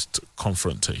against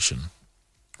confrontation.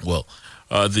 Well,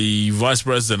 the vice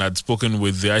president had spoken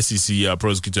with the ICC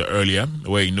prosecutor earlier,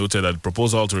 where he noted that the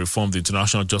proposal to reform the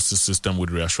international justice system would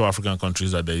reassure African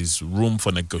countries that there is room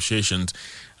for negotiations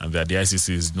and that the ICC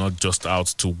is not just out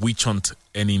to witch hunt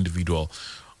any individual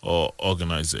or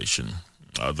organization.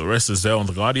 The rest is there on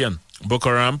The Guardian. Boko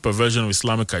Haram, perversion of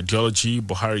Islamic ideology.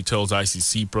 Buhari tells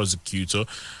ICC prosecutor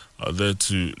there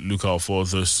to look out for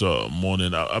this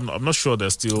morning. I'm not sure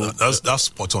there's still... That's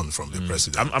spot on from the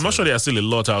president. I'm not sure there's still a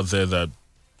lot out there that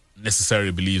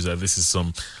necessarily believes that this is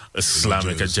some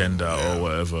Islamic agenda or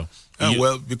whatever.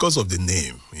 Well, because of the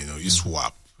name,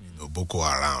 ISWAP, Boko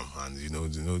Haram, and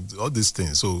all these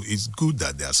things. So it's good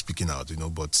that they are speaking out,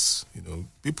 but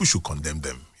people should condemn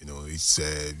them. It's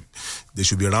they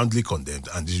should be roundly condemned,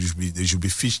 and they should be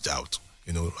fished out.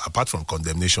 Apart from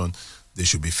condemnation, they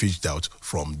should be fished out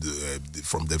from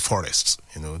the forests.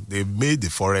 They've made the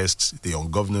forests, the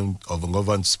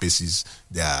ungoverned spaces,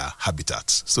 their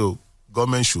habitats. So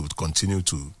government should continue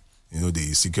to,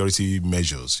 the security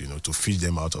measures, to fish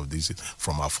them out of this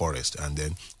from our forest, and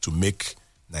then to make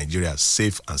Nigeria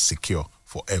safe and secure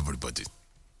for everybody.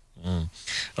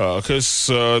 Because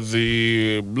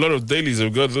a lot of dailies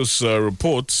have got those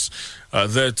reports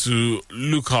there to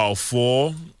look out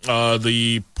for.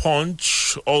 The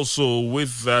Punch also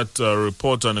with that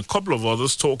report and a couple of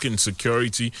others talking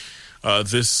security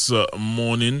this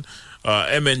morning.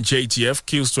 MNJTF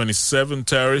kills 27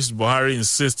 terrorists. Buhari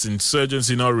insists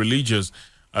insurgency not religious.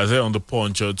 There on the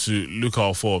Punch to look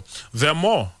out for. There are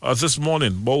more this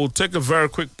morning, but we'll take a very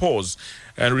quick pause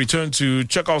and return to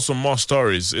check out some more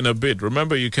stories in a bit.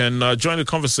 Remember, you can join the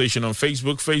conversation on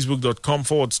Facebook,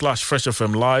 facebook.com/Fresh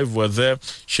FM Live. We're there.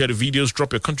 Share the videos,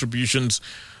 drop your contributions.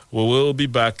 We will be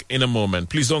back in a moment.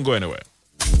 Please don't go anywhere.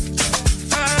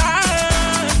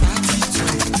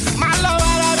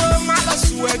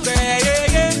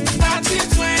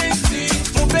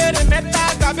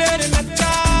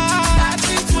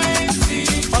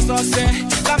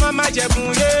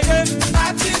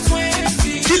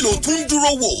 Kí ló tún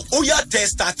dúró wò? Ó yá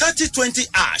testa 3020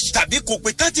 ash tàbí kó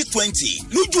pe 3020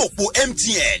 lójú òpó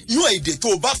MTN. Yan èdè tó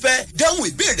o bá fẹ́, dáhùn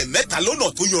ìbéèrè mẹ́ta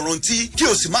lọ́nà tó yọrantí. Kí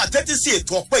o sì máa tẹ́tí sí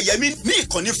ètò Ọpẹ́yẹmí ní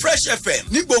ìkànnì Fresh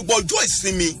FM ní gbogbo ọjọ́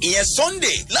ìsinmi ìyẹn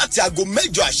Sunday láti aago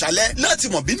 8 àṣálẹ́ láti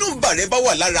mọ̀ bí nọ́mbà rẹ bá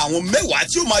wà lára àwọn 10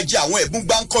 tí ó máa jẹ àwọn ẹ̀bùn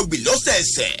gbáǹkọ́gbì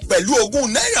lọ́sẹ̀ẹsẹ̀. Pẹ̀lú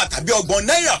 ₹20 tàbí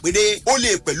 £30 péré, o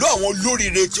lè pẹ̀lú àwọn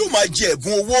olóríire tí ó máa jẹ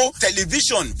ẹ̀bùn owó,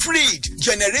 tẹlifíṣàn, fridge,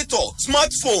 generator,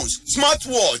 smartphones,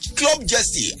 smartwatch, club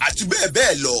jersey àti bẹ́ẹ̀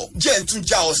bẹ́ẹ̀ lọ. Jẹ́ ń tún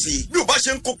já ọ sí. Bí o bá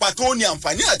ṣe ń kópa tó ní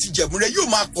àǹfààní àti jẹ̀bùn rẹ yóò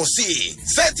máa pọ̀ sí.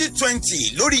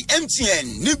 3020 lórí MTN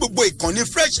ní gbogbo ìkànnì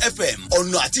Fresh FM.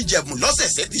 Ọ̀nà àti jẹ̀bùn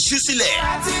lọ́sẹ̀ẹ̀sẹ̀ ti ṣú sílẹ̀.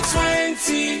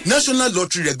 3020. National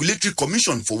Lottery Regulatory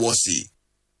Commission fọwọ́ sí.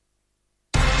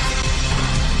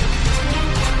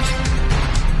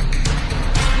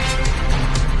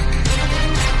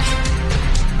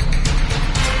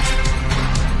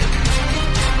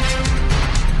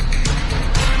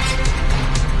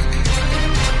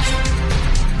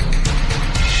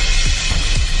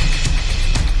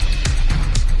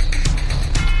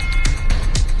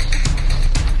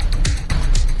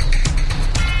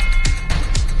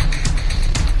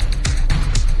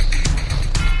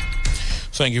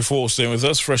 Thank you for staying with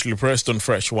us. Freshly pressed on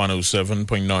Fresh 107.9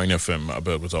 FM.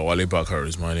 Abeokuta Wale Bakar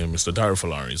is my name. Mr. Dario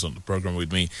Falari is on the program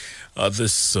with me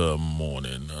this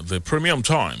morning. The Premium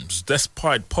Times,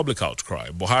 despite public outcry,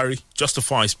 Buhari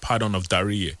justifies pardon of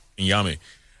Dariye Inyame,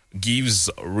 gives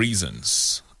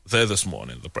reasons. There this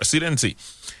morning, the presidency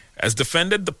has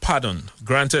defended the pardon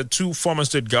granted two former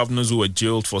state governors who were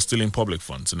jailed for stealing public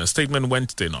funds. In a statement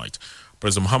Wednesday night,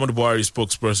 President Muhammadu Buhari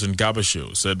spokesperson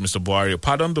Gabashew said Mr. Buhari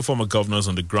pardoned the former governors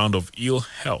on the ground of ill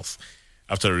health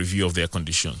after a review of their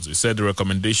conditions. He said the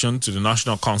recommendation to the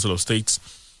National Council of States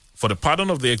for the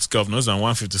pardon of the ex-governors and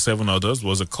 157 others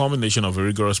was a culmination of a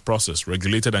rigorous process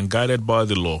regulated and guided by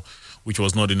the law, which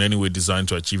was not in any way designed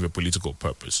to achieve a political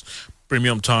purpose.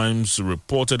 Premium Times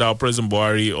reported how President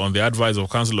Buhari, on the advice of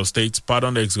Council of States,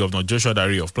 pardoned ex-governor Joshua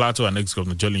Dariye of Plateau and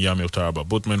ex-governor Jolin Yami of Taraba.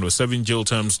 Both men were serving jail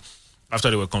terms after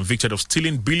they were convicted of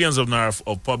stealing billions of naira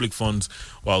of public funds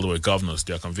while they were governors.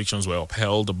 Their convictions were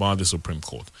upheld by the Supreme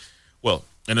Court. Well,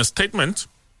 in the statement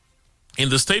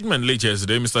late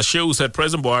yesterday, Mr. Shehu said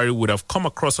President Buhari would have come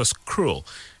across as cruel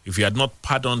if he had not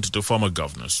pardoned the former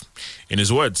governors. In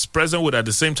his words, President would at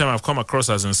the same time have come across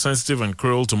as insensitive and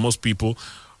cruel to most people,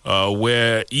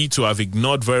 were he to have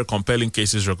ignored very compelling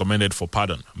cases recommended for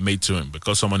pardon made to him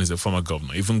because someone is a former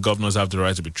governor. Even governors have the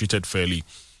right to be treated fairly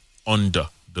under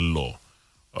the law.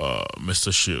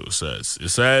 Mr. Shiu says. It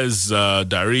says,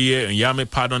 Dariye Nyame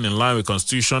pardon in line with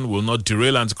Constitution will not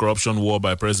derail anti-corruption war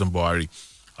by President Buhari.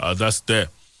 That's there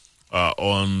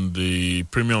on the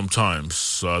Premium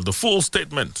Times. The full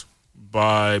statement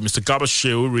by Mr. Garba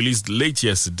Shehu, released late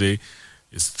yesterday,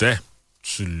 is there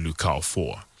to look out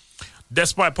for.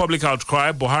 Despite public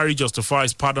outcry, Buhari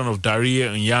justifies pardon of Dariye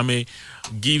Nyame,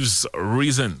 gives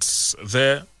reasons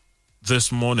there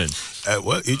this morning.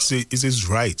 Well, it's his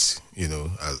right,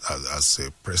 as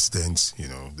a president,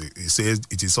 it says,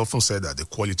 it is often said that the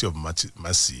quality of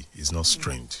mercy is not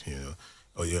strained,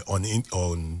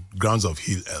 on grounds of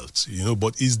ill health,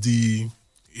 but is the,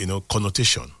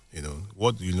 connotation,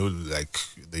 what, like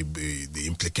the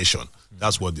implication.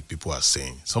 That's what the people are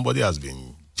saying. Somebody has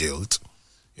been jailed,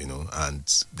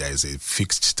 and there is a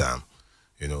fixed term.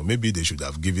 Maybe they should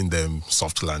have given them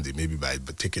soft landing, maybe by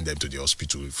taking them to the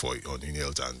hospital on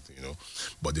health, and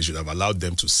but they should have allowed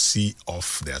them to see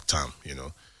off their term,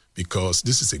 because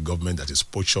this is a government that is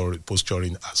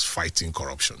posturing as fighting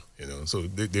corruption, So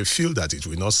they feel that it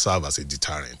will not serve as a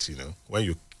deterrent, when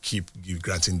you keep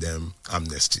granting them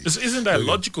amnesty. Isn't that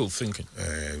logical thinking?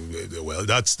 Well,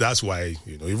 that's why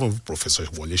even Professor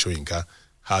Wole Soyinka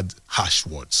had harsh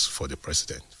words for the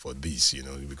president for this,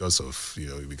 because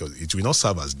it will not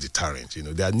serve as deterrent.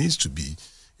 There needs to be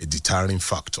a deterring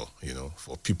factor,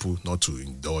 for people not to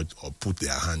indulge or put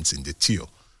their hands in the till.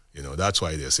 That's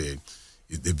why they say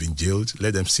if they've been jailed,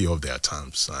 let them see off their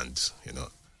terms, and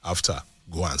after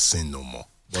go and sin no more.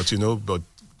 But but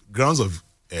grounds of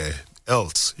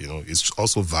health, is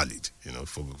also valid,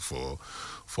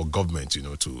 for government,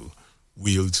 to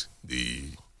wield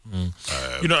the.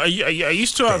 I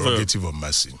used to have prerogative of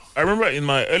mercy. I remember in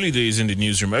my early days in the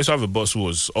newsroom, I used to have a boss who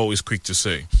was always quick to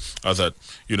say that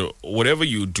whatever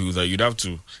you do, that you'd have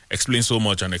to explain so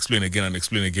much and explain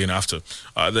again after.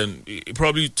 Then it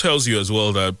probably tells you as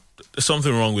well that there's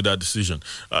something wrong with that decision.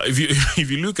 If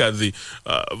you look at the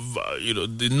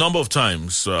the number of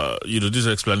times these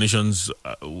explanations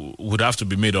would have to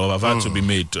be made or have had to be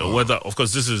made, whether, of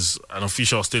course, this is an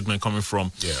official statement coming from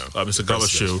Mr. Garba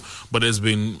Shehu, but there's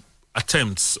been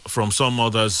attempts from some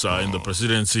others in the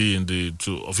presidency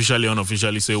to officially,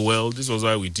 unofficially say, well, this was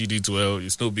why we did it. Well,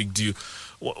 it's no big deal.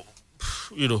 Well,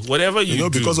 whatever you do,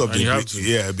 because of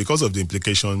the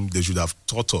implication, they should have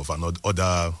thought of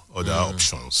other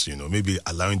options. Maybe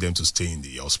allowing them to stay in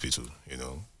the hospital.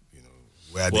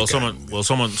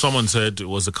 Someone said it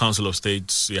was the Council of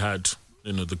States. You had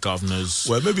the governors.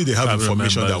 Well, maybe they have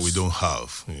information that we don't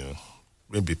have.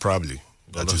 Maybe probably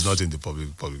that is not in the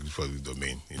public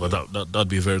domain. But that'd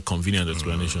be a very convenient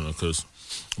explanation, of course.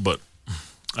 But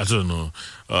I don't know.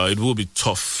 It will be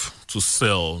tough to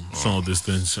sell some of these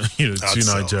things, to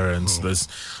Nigerians. There's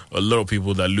a lot of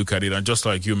people that look at it, and just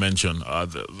like you mentioned,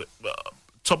 the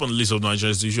top on the list of Nigerians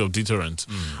is the issue of deterrent.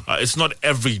 It's not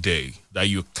every day that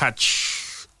you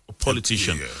catch a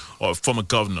politician or a former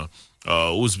governor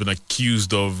who's been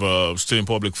accused of stealing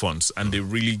public funds, and they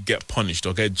really get punished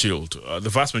or get jailed. The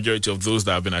vast majority of those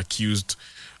that have been accused,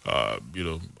 are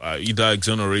either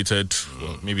exonerated,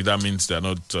 or maybe that means they're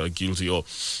not guilty, or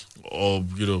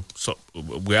so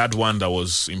we had one that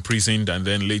was imprisoned and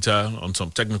then later on some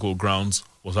technical grounds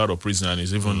was out of prison and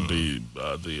is even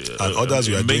and others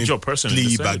were major doing person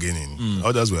plea bargaining.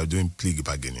 Others were doing plea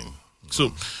bargaining.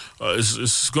 So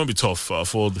it's going to be tough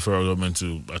for the federal government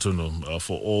to,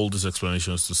 for all these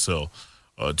explanations to sell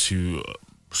to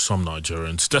some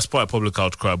Nigerians. Despite public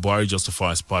outcry, Buhari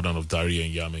justifies pardon of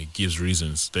Dariye Nyame, gives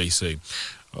reasons. They say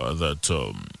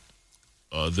that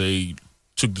they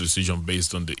took the decision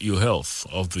based on the ill health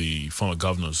of the former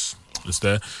governors. Is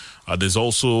there? There's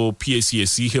also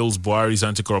PACAC hails Buhari's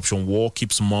anti-corruption war,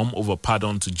 keeps mum over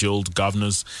pardon to jailed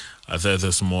governors. There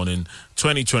this morning.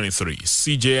 2023,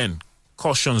 CJN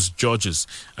cautions judges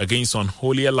against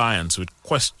unholy alliance with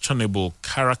questionable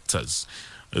characters.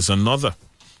 There's another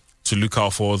to look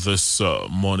out for this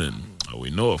morning. We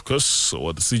know, of course,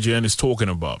 what the CJN is talking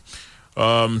about.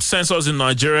 Censors in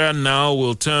Nigeria now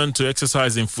will turn to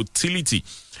exercising futility.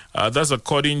 That's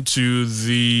according to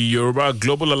the Yoruba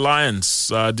Global Alliance.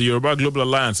 The Yoruba Global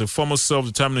Alliance, a former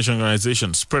self-determination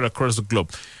organization spread across the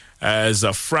globe, has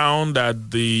frowned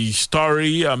at the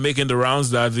story making the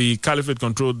rounds that the caliphate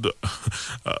controlled.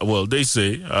 They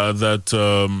say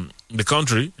that the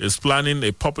country is planning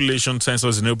a population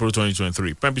census in April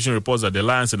 2023. Pempition reports that the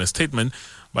alliance, in a statement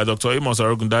by Dr. Amos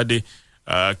Arogundade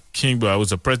Kingba, who's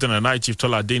the president, and I, Chief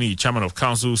Tola Adeni, chairman of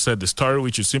council, said the story,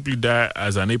 which will simply die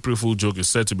as an April Fool joke, is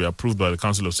said to be approved by the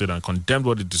Council of State and condemned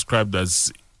what it described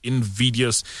as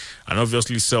invidious and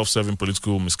obviously self-serving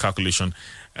political miscalculation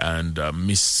and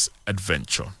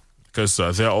misadventure. because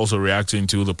they're also reacting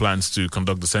to the plans to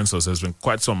conduct the census. There's been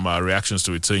quite some reactions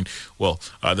to it, saying, well,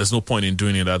 there's no point in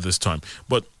doing it at this time.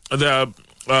 But there are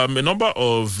a number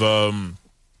of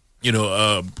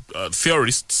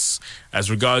theorists as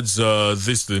regards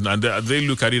this thing, and they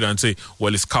look at it and say,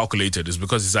 well, it's calculated. It's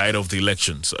because it's ahead of the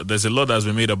elections. There's a lot that's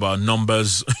been made about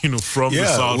numbers, from the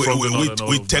south, from the north,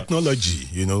 with technology.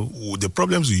 The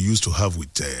problems we used to have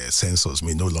with census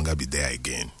may no longer be there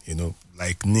again.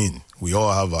 Like NIN, we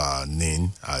all have our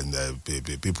NIN, and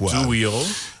people. Do we all?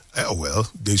 Well,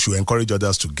 they should encourage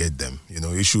others to get them.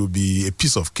 It should be a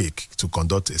piece of cake to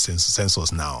conduct a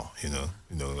census now.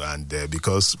 And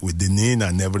because with the NIN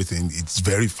and everything, it's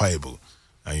verifiable.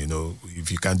 And if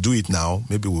you can do it now,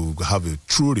 maybe we'll have a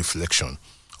true reflection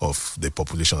of the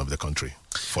population of the country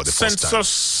for the first time.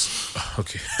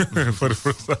 Okay. For the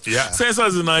first time. Yeah.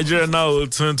 Census in Nigeria now will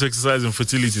turn to exercise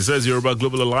infertility, says Yoruba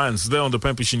Global Alliance. They're on the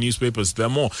Pempishi newspapers. There are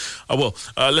more.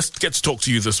 Let's get to talk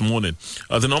to you this morning.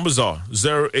 The numbers are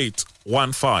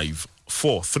 0815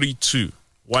 432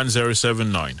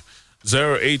 1079.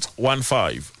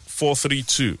 0815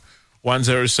 432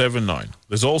 1079.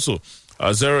 There's also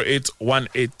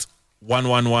 0818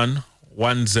 111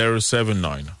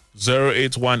 1079.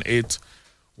 0818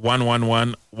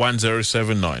 111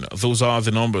 1079. Those are the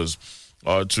numbers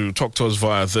to talk to us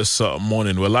via this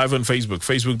morning. We're live on Facebook,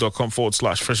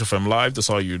 facebook.com/Fresh FM Live. That's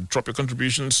how you drop your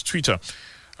contributions. Twitter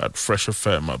at Fresh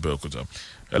FM Belkuta.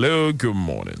 Hello, good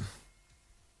morning.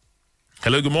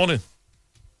 Hello, good morning.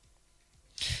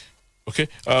 Okay,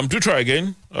 do try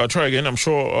again. I'm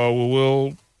sure we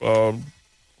will.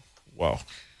 Wow.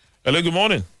 Hello, good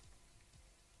morning.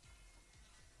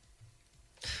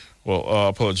 Well,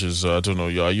 apologies. I don't know.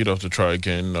 You'd have to try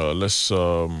again. Let's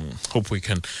hope we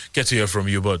can get to hear from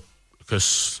you, but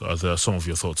because there are some of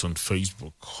your thoughts on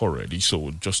Facebook already, so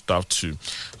we'll just have to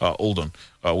hold on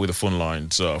with the phone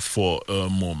lines for a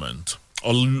moment.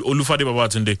 Olufade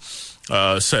Babatunde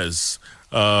says,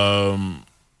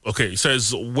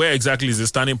 says, where exactly is the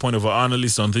standing point of our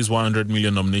analysts on this 100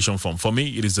 million nomination form? For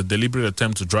me, it is a deliberate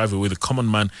attempt to drive away the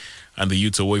common man and the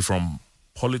youth away from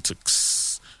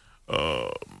politics.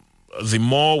 The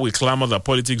more we clamor that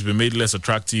politics be made less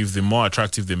attractive, the more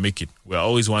attractive they make it. We are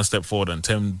always one step forward and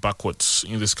 10 backwards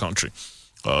in this country.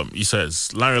 He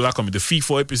says, Larry Lacomi, the fee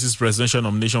for APC's presidential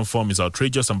nomination form is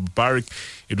outrageous and barbaric.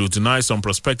 It will deny some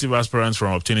prospective aspirants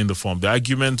from obtaining the form. The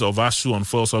argument of ASU on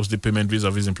fuel subsidy payment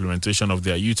vis-a-vis implementation of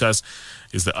their UTAS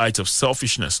is the height of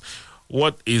selfishness.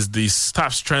 What is the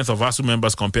staff strength of ASU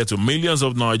members compared to millions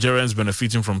of Nigerians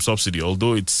benefiting from subsidy,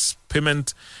 although its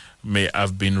payment may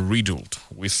have been riddled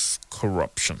with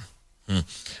corruption?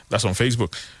 That's on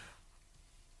Facebook.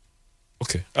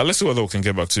 Okay, let's see whether we can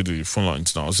get back to the phone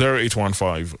lines now.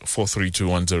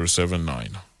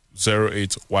 0815-432-1079.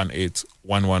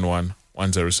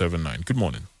 0818-111-1079. Good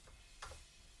morning.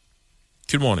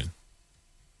 Good morning.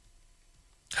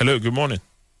 Hello, good morning.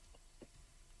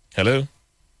 Hello.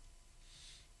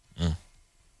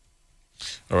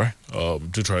 All right.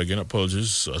 Do try again.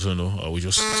 Apologies. I don't know. We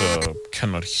just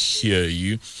cannot hear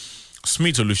you.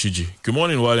 Smith Olushiji. Good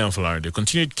morning, Wale and Falari. The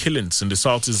continued killings in the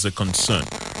South is a concern.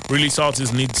 Really,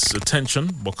 Southeast needs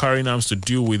attention, but carrying arms to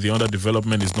deal with the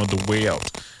underdevelopment is not the way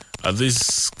out.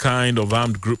 This kind of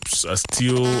armed groups are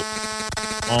still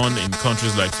on in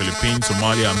countries like Philippines,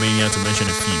 Somalia, Armenia, to mention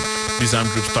a few. These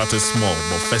armed groups started small,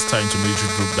 but fester into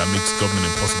military group that makes government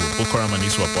impossible. Boko Haram and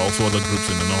ISWAP are also other groups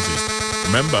in the Northeast.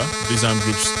 Remember, these armed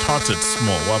groups started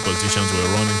small while politicians were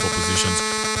running for positions,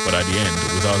 but at the end,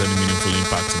 without any meaningful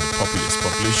impact on the populace.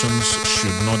 Politicians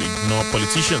should not ignore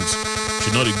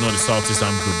the Southeast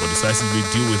armed group, but decisively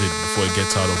deal with it before it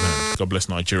gets out of hand. God bless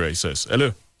Nigeria, he says.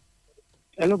 Hello.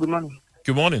 Hello, good morning.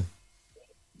 Good morning.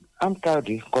 I'm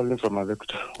Kaudi, calling from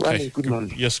Abeokuta. Hey, good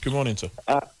morning. Yes, good morning, sir.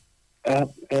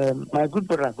 My good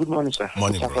brother, good morning, sir.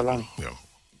 Morning, brother. Yeah.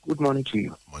 Good morning to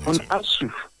you. Morning on to you.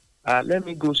 ASU, let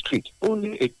me go straight.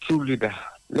 Only a true leader,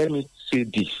 let me say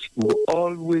this, will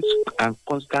always and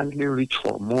constantly reach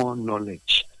for more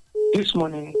knowledge. This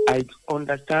morning, I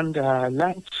understand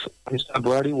Mr.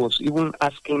 Buhari was even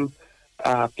asking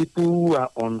people who are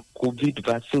on COVID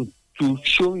vaccine to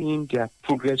show him their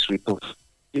progress report.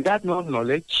 Is that not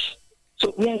knowledge?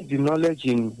 So where is the knowledge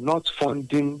in not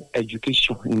funding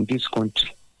education in this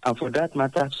country? And for that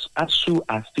matter, ASU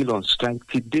are still on strike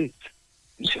to date.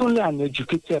 It's only an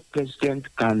educated president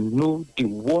can know the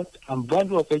worth and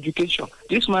value of education.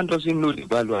 This man doesn't know the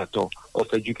value at all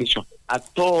of education. At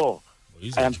all.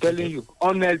 I am telling you,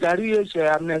 on Zaria's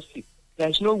amnesty, there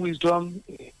is no wisdom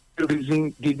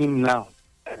reason given now.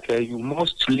 You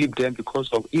must leave them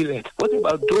because of illness. What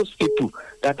about those people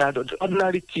that are the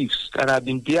ordinary thieves that have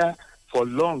been there for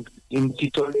long,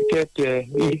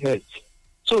 deteriorated health.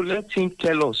 So let him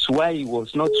tell us why he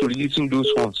was not releasing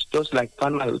those ones, just like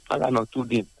Falana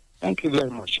told him. Thank you very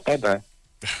much. Bye-bye.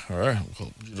 All right.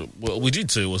 Well, we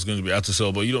did say it was going to be out to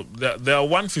sell, but there are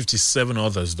 157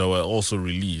 others that were also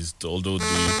released. Although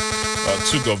the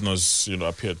two governors,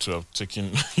 appeared to have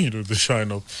taken, the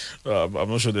shine off. I'm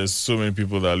not sure there's so many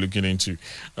people that are looking into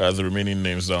the remaining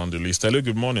names that are on the list. Hello.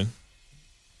 Good morning.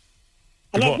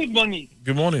 Hello. Good morning.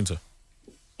 Good morning, sir.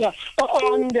 Yeah. I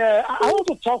want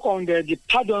to talk on the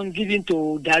pardon given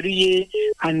to Dariye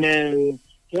and the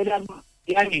other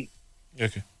Yanni.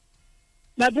 Okay.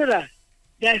 My brother,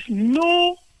 there's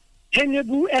no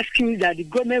tenable excuse that the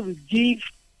government will give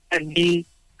and be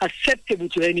acceptable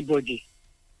to anybody.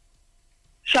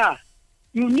 Sir,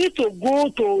 you need to go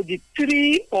to the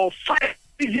 3 or 5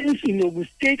 prisons in Ogun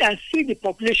State and see the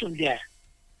population there.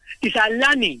 It's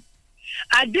alarming.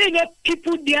 Are there enough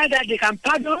people there that they can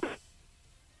pardon?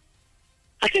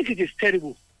 I think it is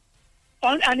terrible.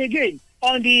 And again,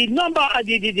 on the number,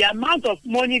 the amount of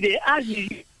money they ask you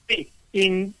to pay,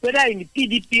 whether in the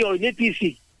PDP or in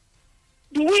APC,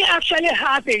 do we actually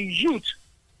have a youth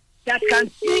that can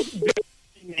think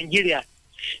in Nigeria?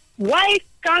 Why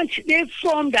can't they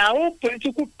form their own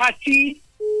political party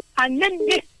and then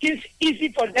make things easy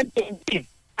for them to win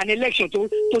an election, to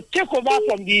take over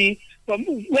from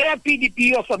whether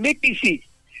PDP or from APC?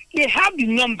 They have the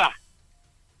number.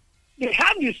 They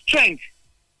have the strength.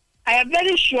 I am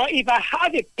very sure if I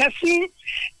had a person,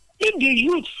 if the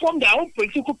youth form their own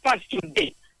political party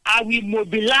today, I will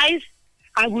mobilize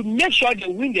and will make sure they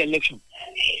win the election.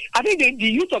 I think the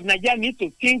youth of Nigeria need to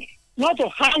think not to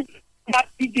hang that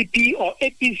PDP or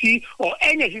APC or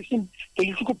any existing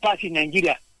political party in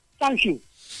Nigeria. Thank you.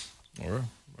 All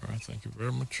right. Thank you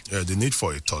very much. Yeah, the need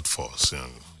for a third force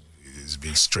is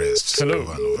being stressed. Hello.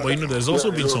 But there's also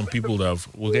been some people that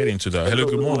we'll get into that. Hello.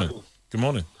 Good morning. Good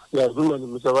morning. Yeah, good morning,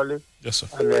 Mr. Wale. Yes, sir.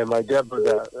 And my dear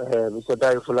brother, Mr.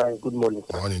 Dari Folai, good morning.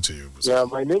 Good morning to you. Yeah,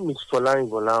 my name is Folai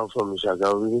Bolan from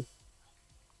Shagawi.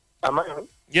 Am I on?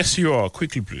 Yes, you are.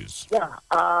 Quickly, please. Yeah,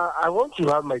 I want to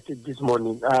have my take this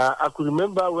morning. I could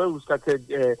remember when we started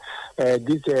this,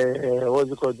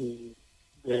 what's it called, the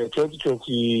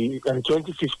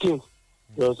 2015.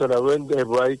 So that when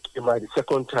Buhari came out the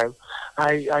second time,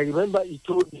 I remember he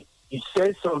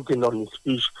said something on his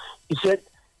speech. He said,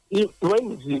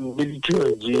 when it's in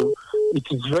military regime, it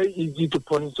is very easy to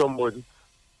punish somebody.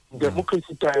 In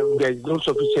democracy time, there is no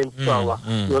sufficient power.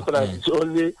 It's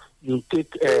only you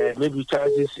take maybe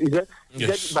charges. Is that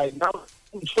by now,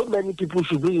 so many people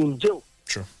should be in jail.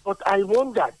 Sure. But I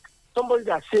wonder, somebody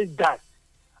that says that,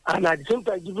 and at the same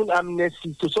time giving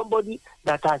amnesty to somebody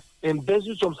that has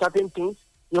embezzled some certain things,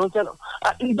 you understand?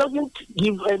 It doesn't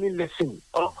give any lesson.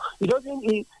 Or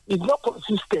it's not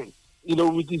consistent,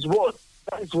 with his words.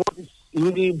 That is what is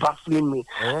really baffling me.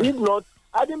 Right. If not,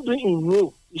 I didn't do it in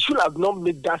new. He should have not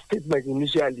made that statement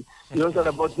initially. You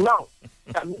understand? But now,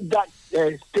 that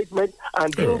statement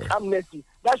and doing amnesty,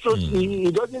 that shows he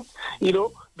doesn't,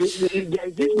 there is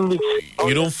this mix.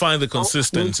 You don't find the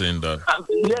consistency in that.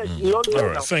 Yes, you understand.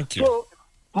 All right, thank you. So,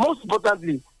 most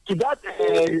importantly, to that,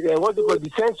 what they call the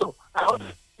censor, I also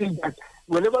think that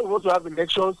whenever we want to have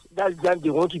elections, that's when they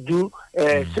want to do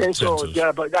censor.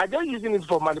 But are they using it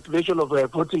for manipulation of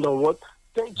voting or what?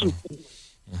 Thank you.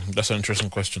 That's an interesting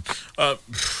question. Hello,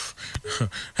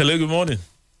 good morning.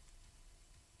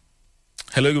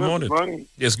 Hello, good morning. Good morning.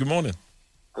 Yes, good morning.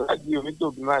 My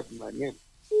name.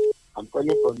 I'm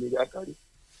calling from Mediakari.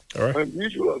 All right. On the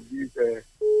issue of this,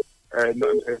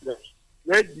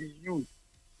 let the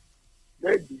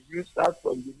youth start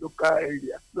from the local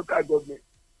area, local government,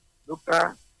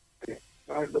 local.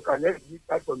 Let the youth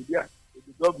start from there to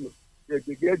the government. They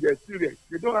get the experience.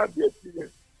 They don't have the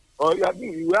experience. Or you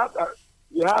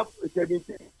have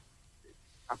 17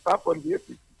 apart from the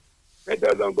APC. Let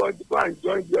them go and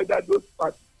join the other those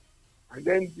parties. And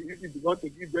then if you want to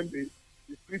give them the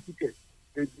free ticket,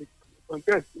 the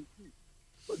contest to see.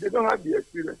 But they don't have the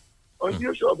experience. On the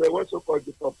issue of what's so-called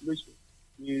the population,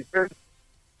 we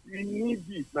need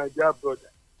this, my dear brother.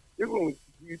 Even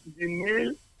the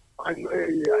nil and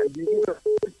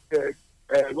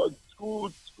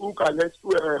school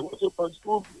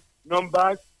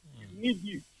numbers, you need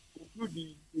this to do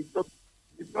the job.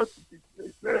 It's not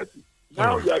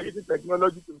now we are using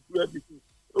technology to do everything.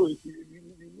 So we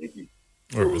need it.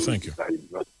 All right, thank you. Thank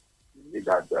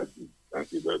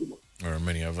you very much. All right,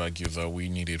 many have argued that we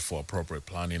need it for appropriate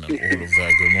planning and all of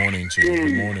that. Good morning to you.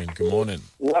 Good morning. Good morning.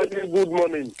 Good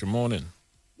morning. Good morning.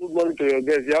 Good morning to your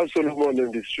guests. You have Solomon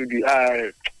in the studio.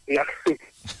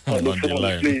 I'm not in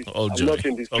line. I'm not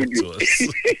in the studio.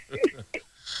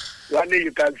 One day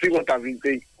you can see what I've been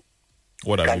saying.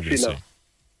 What have you been saying?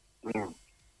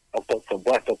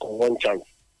 One chance.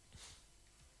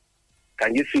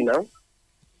 Can you see now?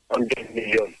 100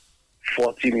 million,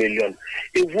 40 million.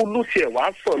 If we lose here,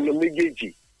 what's on the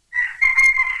mejeji?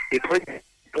 It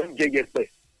can't get it.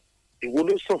 It will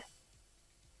lose.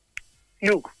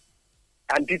 Look,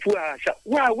 and people are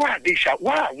why are they shout?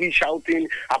 Why are we shouting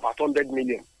about 100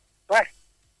 million? Why?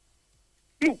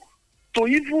 Look, so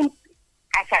even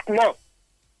as at now,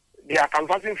 they are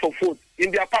canvassing for votes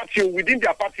in their party, within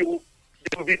their party.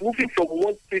 They will be moving from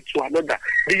one state to another.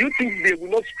 Do you think they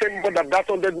will not spend more than that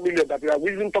 100 million that we are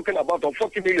even talking about, or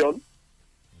 40 million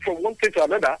from one state to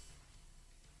another?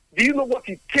 Do you know what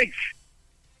it takes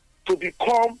to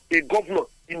become a governor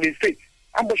in a state?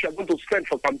 How much you are going to spend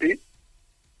for campaign?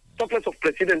 Talk less of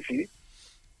presidency.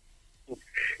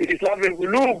 It is not very good.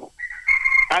 Look,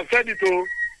 I said it all.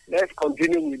 Let's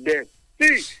continue with them.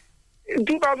 See, in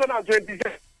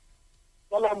 2027,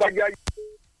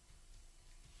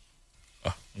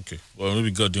 okay. Well,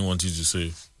 maybe God didn't want you to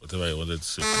say whatever I wanted to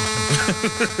say.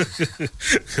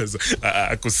 Because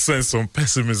I could sense some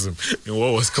pessimism in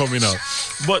what was coming out.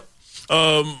 But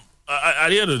at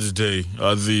the end of the day,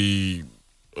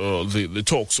 the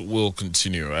talks will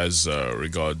continue as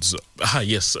regards.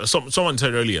 Yes, someone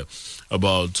said earlier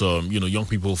about young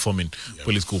people forming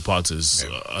political parties,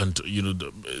 and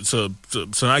it's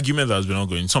an argument that has been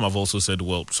ongoing. Some have also said,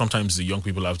 well, sometimes the young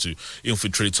people have to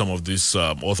infiltrate some of these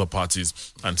other parties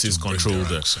and seize control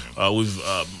there. We've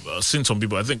seen some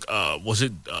people. I think was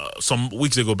it some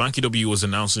weeks ago, Banky W was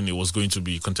announcing it was going to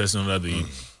be contesting under the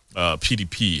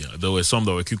PDP. There were some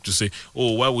that were quick to say,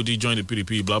 "Oh, why would he join the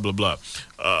PDP?" Blah blah blah.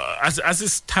 As it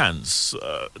stands,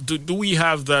 do we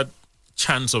have that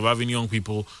chance of having young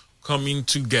people coming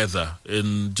together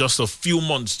in just a few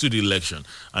months to the election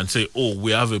and say, "Oh,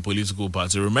 we have a political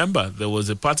party"? Remember, there was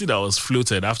a party that was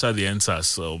floated after the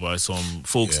NSAS by some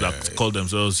folks that called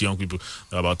themselves young people.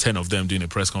 There were about 10 of them doing a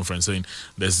press conference saying,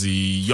 "There's the young